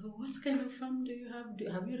 okay, so what kind of farm do you have?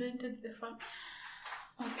 Have you rented the farm?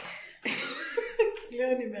 Okay.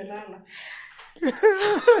 Clearly, Melala.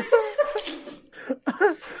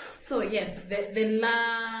 So yes, the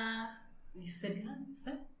you said lance,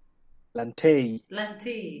 eh? Lante.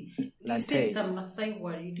 You said it's a Maasai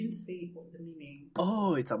word. You didn't say what the meaning.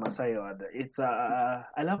 Oh, it's a Maasai word. It's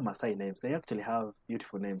I love Maasai names. They actually have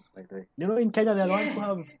beautiful names, by the way. In Kenya there are ones who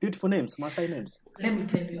have beautiful names, Maasai names. Let me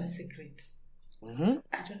tell you a secret. I don't know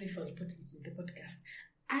if I'll put it in the podcast.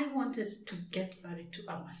 I wanted to get married to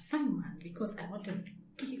a Maasai man because I wanted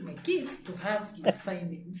my kids to have Maasai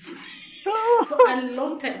names. For a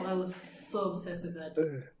long time, I was so obsessed with that. I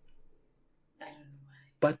don't know why.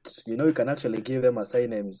 But you can actually give them Maasai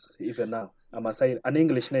names even now. An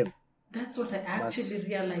English name. That's what I actually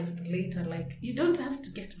realized later. Like, you don't have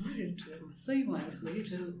to get married to a Maasai man for you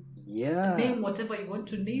to name whatever you want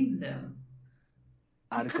to name them.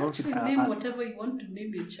 You can actually name whatever you want to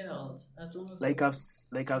name your child, as long as I've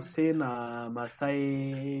seen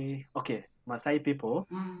Maasai. Okay, Maasai people.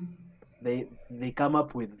 They come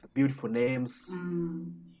up with beautiful names.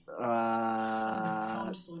 That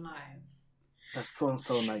sounds so nice. That sounds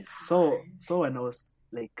so nice. So when I was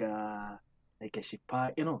like a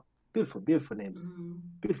Shipa, beautiful names.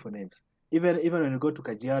 Beautiful names. Even when you go to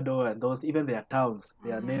Kajiado and those, even their towns,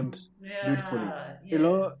 they are named beautifully.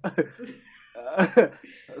 Yes.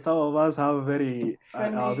 Some of us have very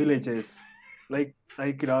our villages, like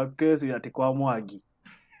in our case we are Tekwamwagi.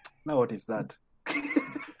 Now what is that?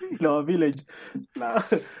 In our village.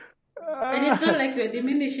 And it's not like we're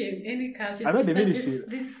diminishing any culture. I'm not diminishing.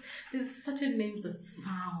 There's certain names that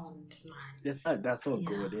sound nice. Yes, they're so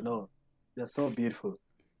good, They're so beautiful.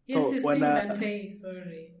 Yes, so you when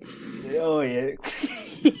sorry. Oh yeah.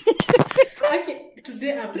 Okay,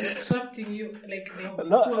 today I'm interrupting you like the whole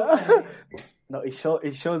time. No, it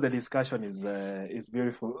shows the discussion is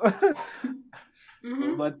beautiful.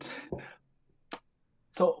 But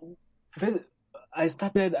so I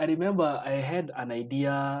remember I had an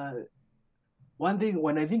idea. One thing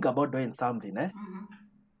when I think about doing something,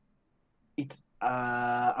 it's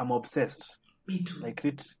I'm obsessed. Me too. Like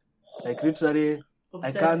literally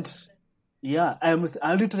obsessed. I can't. Yeah, I'm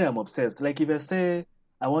obsessed. Like if I say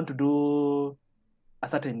I want to do a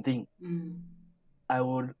certain thing, I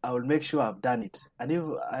will make sure I've done it. And if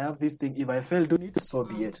I have this thing, if I fail doing it, so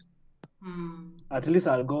be it. At least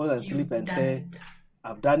I'll go and sleep and say,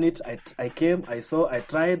 I've done it. I came, I saw, I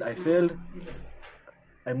tried, I failed,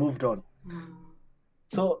 I moved on.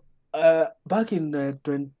 So back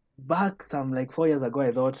some like 4 years ago,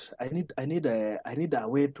 I thought I need a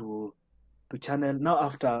way to channel. Now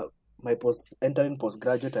after my entering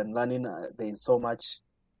postgraduate and learning, there is so much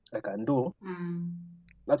I can do.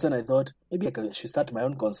 That's when I thought maybe I should start my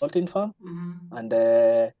own consulting firm and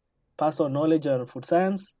pass on knowledge on food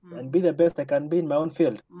science and be the best I can be in my own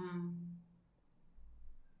field.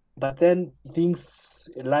 But then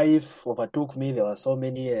life overtook me. There were so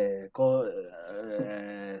many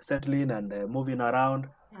settling and moving around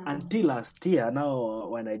until last year. Now,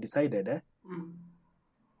 when I decided,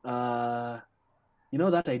 that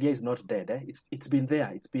idea is not dead. It's been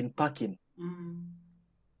there. It's been packing.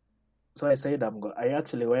 So I said, I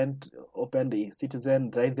actually opened the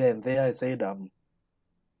Citizen right there and there. I said,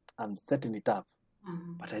 I'm setting it up,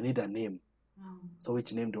 but I need a name. So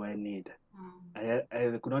which name do I need?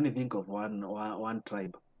 I could only think of one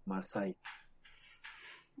tribe, Maasai.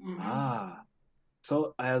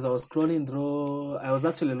 So as I was scrolling through, I was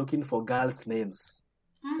actually looking for girls' names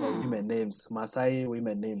or women names, Maasai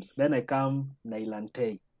women names. Then I come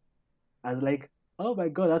Nailante. I was like, oh my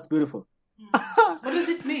God, that's beautiful. What does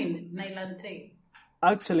it mean, Nailante?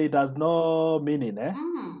 Actually, it has no meaning,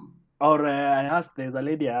 Or there's a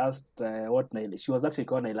lady I asked what Nail. She was actually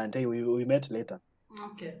called Nailante. We met later.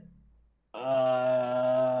 Okay.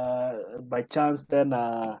 By chance, then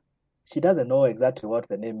she doesn't know exactly what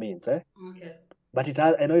the name means, Okay. But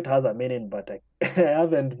I know it has a meaning, but I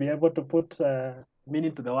haven't been able to put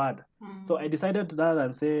meaning to the word. So I decided rather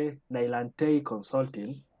than say Nailante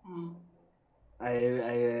Consulting,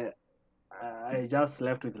 I just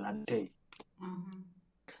left with Lante.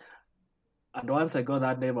 And once I got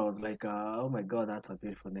that name, I was like, oh my God, that's a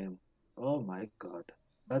beautiful name. Oh my God.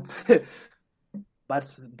 That's.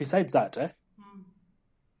 But besides that,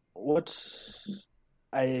 what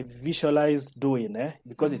I visualize doing,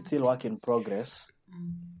 because it's still work in progress,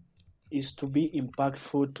 is to be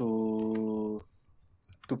impactful to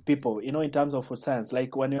people, in terms of food science.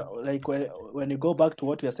 Like when you go back to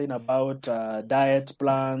what we are saying about diet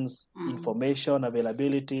plans, information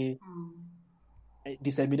availability,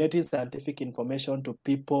 disseminating scientific information to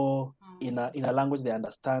people in a language they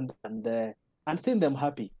understand, and seeing them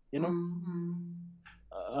happy,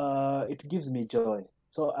 it gives me joy.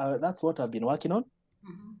 So that's what I've been working on,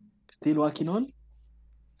 still working on,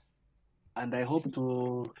 and I hope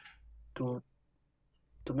to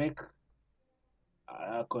make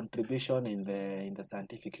a contribution in the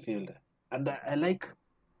scientific field. And I like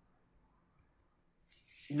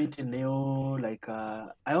meeting new, I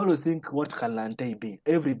always think, what can Lante be?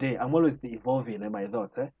 Every day I'm always evolving in my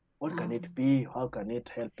thoughts. What can it be? How can it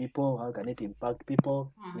help people? How can it impact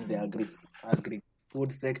people in the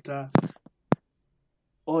agri-food sector?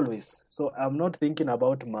 Always. So I'm not thinking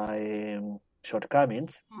about my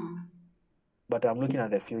shortcomings, but I'm looking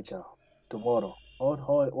at the future, tomorrow.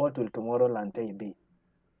 What will tomorrow Lante be?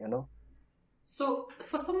 So,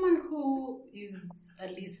 for someone who is a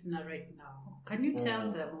listener right now, can you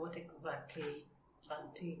tell them what exactly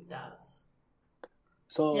Lante does?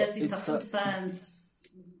 So yes, it's a food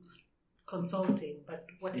science consulting, but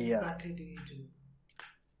what exactly do you do?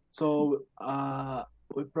 So,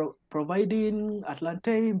 we're providing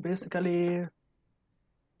Atlante, basically,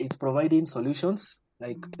 it's providing solutions,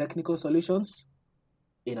 like technical solutions,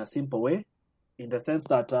 in a simple way, in the sense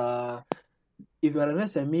that if you're an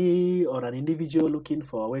SME or an individual looking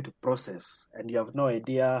for a way to process and you have no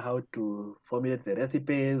idea how to formulate the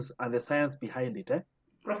recipes and the science behind it,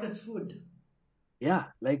 process food. Yeah,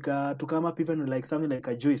 like to come up even with like something like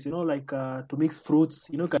a juice, to mix fruits,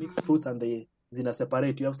 you can mix fruits and they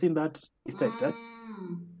separate. You have seen that effect,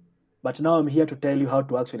 But now I'm here to tell you how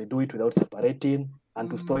to actually do it without separating and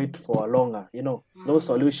to store it for longer, those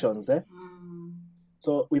solutions,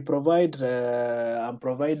 So we I'm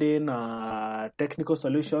providing technical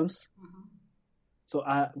solutions. So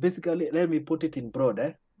basically, let me put it in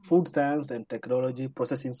broad, food science and technology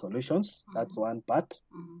processing solutions. That's one part.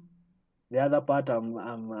 The other part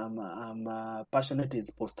I'm passionate is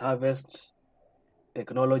post-harvest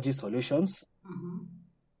technology solutions.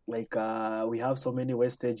 Like we have so many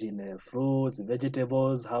wastage in fruits,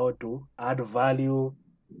 vegetables, how to add value,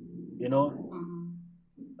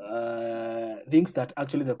 things that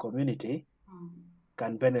actually the community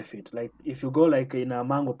can benefit. Like if you go like in a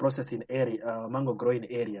mango processing area, mango growing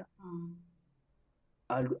area,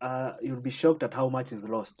 you'll be shocked at how much is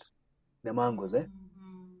lost, the mangoes, and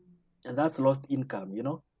that's lost income,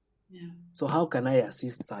 Yeah. So how can I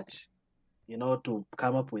assist such, to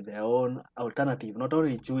come up with their own alternative? Not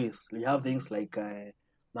only juice, we have things like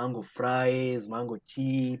mango fries, mango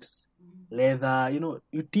chips, leather.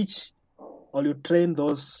 You teach or you train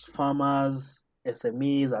those farmers,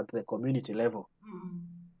 SMEs at the community level.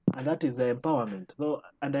 And that is empowerment.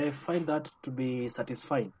 And I find that to be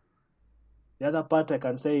satisfying. The other part I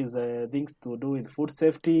can say is things to do with food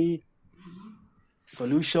safety,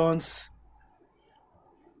 solutions,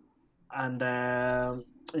 and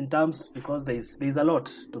in terms, because there's a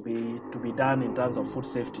lot to be done in terms of food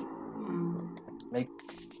safety. Like,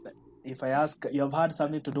 if I ask, you have had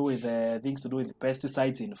something to do with things to do with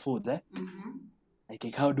pesticides in food,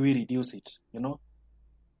 Like how do we reduce it?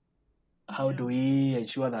 How do we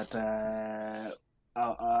ensure that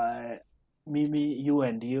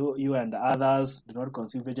you and others do not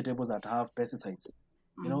consume vegetables that have pesticides?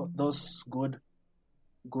 Those good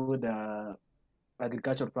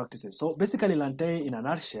agricultural practices. So basically, Lante, in a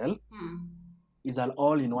nutshell, is an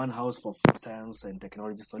all-in-one house for food science and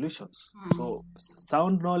technology solutions. So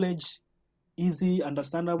sound knowledge, easy,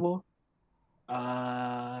 understandable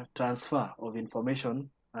transfer of information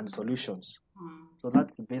and solutions. So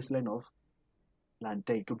that's the baseline of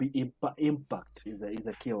Lante. To be impact is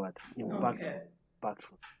a keyword.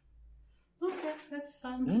 Impactful. Okay, that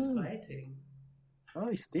sounds exciting. Oh,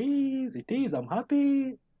 it is. I'm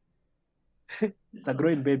happy. It's a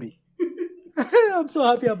growing baby. I'm so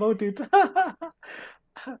happy about it.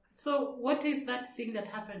 So what is that thing that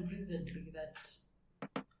happened recently that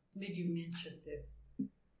made you mention this?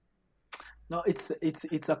 No,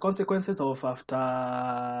 it's a consequences of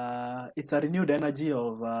after. It's a renewed energy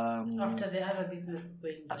of after the other business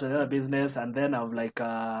going. After the other business, and then I'm like,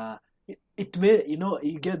 it may,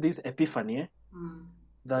 you get this epiphany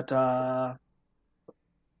that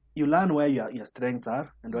you learn where your strengths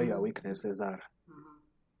are and where your weaknesses are.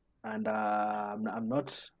 And I'm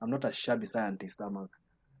not a shabby scientist.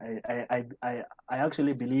 I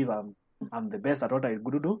actually believe I'm the best at what I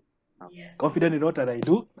do. I'm confident in what I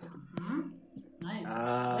do. Nice.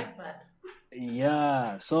 I like that.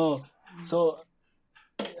 Yeah. So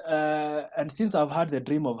and since I've had the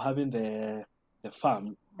dream of having the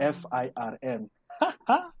farm, FIRM.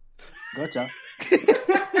 Gotcha.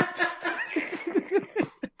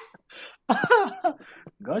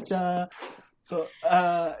 Gotcha. So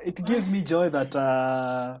it gives me joy that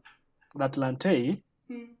Lante,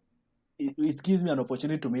 it gives me an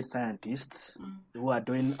opportunity to meet scientists who are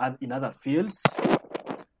doing in other fields.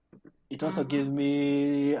 It also gives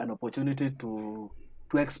me an opportunity to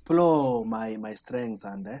explore my strengths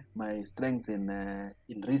and my strength in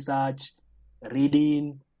research,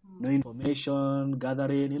 reading, new information,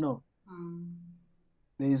 gathering.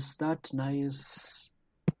 There's that nice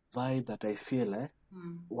vibe that I feel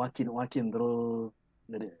working through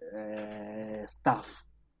the stuff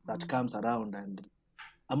that comes around, and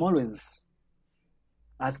I'm always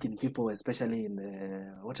asking people, especially in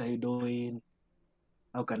what are you doing?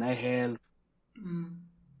 How can I help?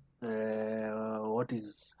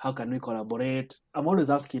 How can we collaborate? I'm always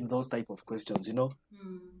asking those type of questions,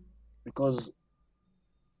 because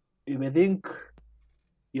you may think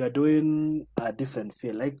you are doing a different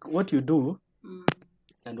field, like what you do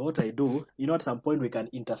and what I do. At some point we can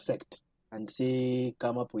intersect and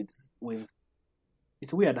come up with.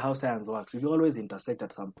 It's weird how science works. We always intersect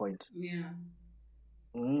at some point. Yeah.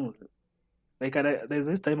 Like there's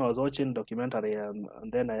this time I was watching documentary and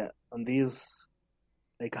then on these,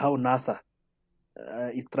 like how NASA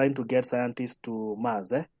is trying to get scientists to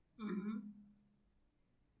Mars.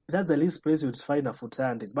 That's the least place you'd find a food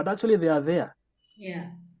scientist, but actually they are there.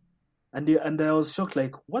 Yeah. And I was shocked,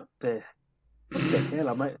 like what the hell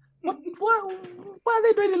am I? What are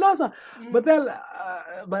they doing in NASA? But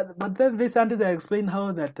then these scientists explain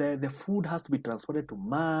how that the food has to be transported to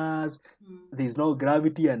Mars. There's no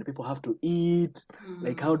gravity and people have to eat.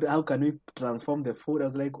 Like how can we transform the food? I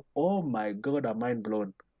was like, oh my God, I'm mind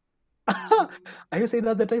blown. Are you saying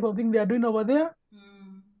that's the type of thing they are doing over there?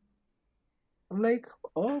 I'm like,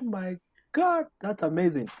 oh my God, that's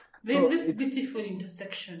amazing. There's this beautiful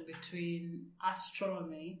intersection between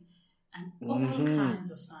astronomy and all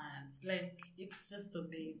kinds of science. Like, it's just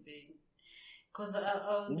amazing. Because I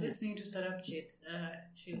was listening to Sarabjit.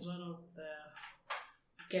 She's one of the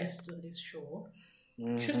guests on this show.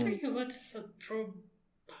 She was talking about some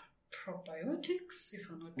probiotics, if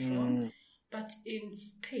I'm not wrong, but in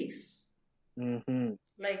space.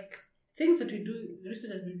 Like, things that we do, the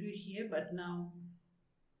research that we do here, but now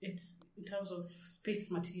it's in terms of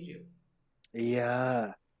space material.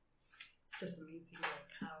 Yeah. It's just amazing,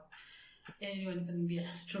 like how anyone can be at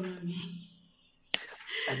astronomy.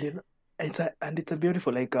 it's a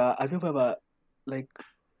beautiful, like, have you ever, like,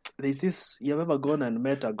 there's this, you've ever gone and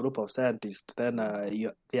met a group of scientists, then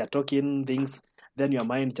they are talking things, then your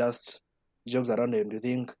mind just jogs around and you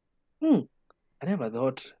think, I never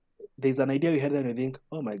thought, there's an idea you had, then you think,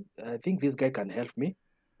 oh my, I think this guy can help me,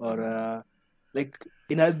 or like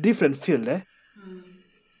in a different field,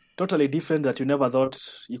 totally different, that you never thought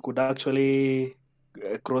you could actually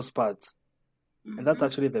cross paths. And that's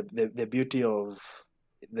actually the beauty of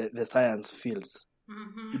the science fields.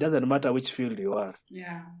 It doesn't matter which field you are.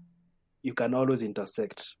 Yeah. You can always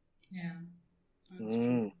intersect. Yeah. That's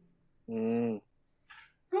true.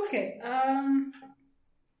 Okay.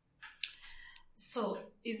 So,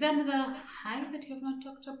 is there another high that you have not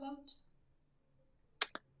talked about?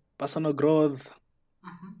 Personal growth.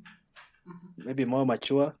 Maybe more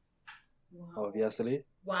mature. Wow. Obviously.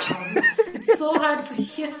 Wow. It's so hard to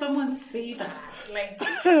hear someone say that. Like,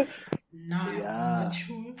 I'm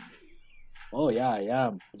mature. Oh, yeah, I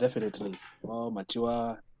am. Definitely. More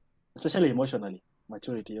mature. Especially emotionally.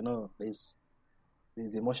 Maturity, there's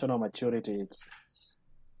emotional maturity. It's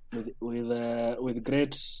with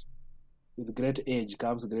great age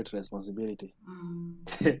comes great responsibility.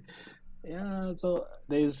 Yeah, so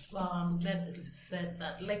there's... Well, I'm glad that you said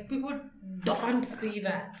that. Like, people don't see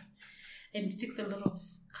that. And it takes a lot of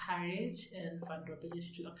courage and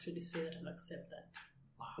vulnerability to actually say that and accept that.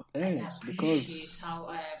 Wow. Thanks, because how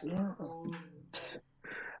I have grown.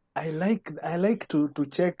 I like to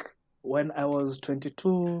check when I was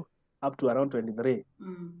 22 up to around 23.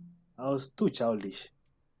 I was too childish.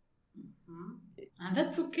 And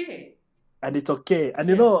that's okay. And it's okay. And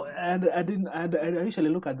and I usually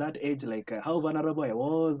look at that age like how vulnerable I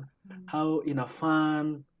was, how in a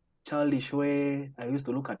fun, childish way I used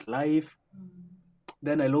to look at life.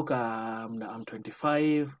 Then I look, I'm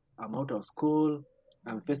 25, I'm out of school,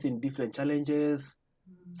 I'm facing different challenges.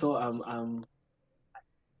 So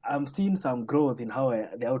I'm seeing some growth in how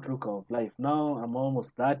the outlook of life. Now I'm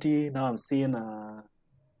almost 30. Now I'm seeing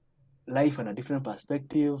life in a different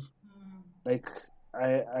perspective. Like,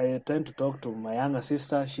 I tend to talk to my younger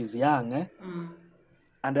sister. She's young,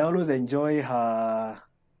 and I always enjoy her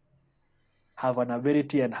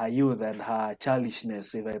vulnerability and her youth and her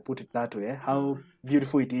childishness, if I put it that way. How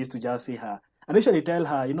beautiful it is to just see her. And I usually tell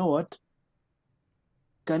her, you know what?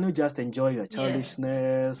 Can you just enjoy your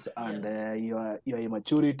childishness and your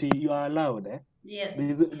immaturity? You are allowed.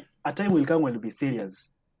 Yes. A time will come when you'll be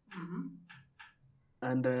serious.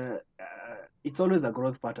 And it's always a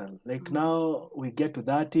growth pattern. Like now we get to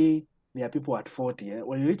 30, there are people at 40.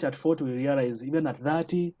 When you reach at 40, we realize even at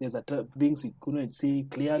 30, there's things we couldn't see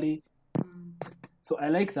clearly. So I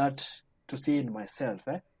like that to see in myself,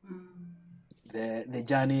 the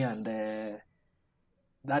journey and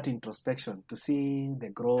that introspection, to see the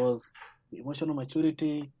growth, the emotional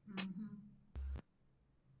maturity.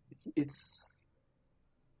 It's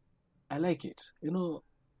I like it. You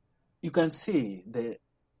can see the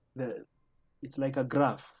it's like a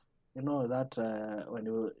graph. That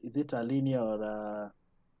is it a linear or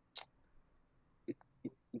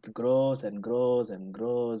it grows and grows and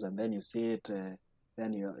grows, and then you see it.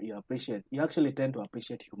 Then you appreciate. You actually tend to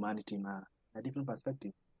appreciate humanity in a different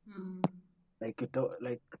perspective. Like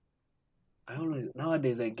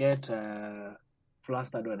nowadays I get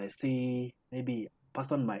flustered when I see maybe a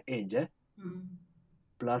person my age,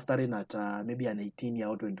 plastering at maybe an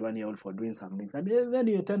 18-year-old, 21-year-old for doing some things, and then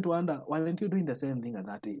you tend to wonder, why aren't you doing the same thing at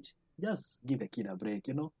that age? Just give the kid a break,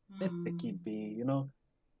 Let the kid be,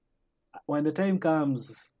 When the time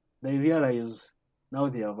comes, they realize now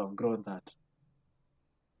they have outgrown that.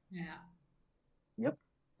 Yeah. Yep.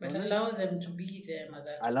 But allow them to be them at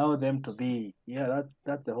that. Allow them to be. Yeah,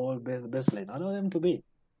 that's the whole best line. Allow them to be.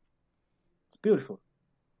 It's beautiful.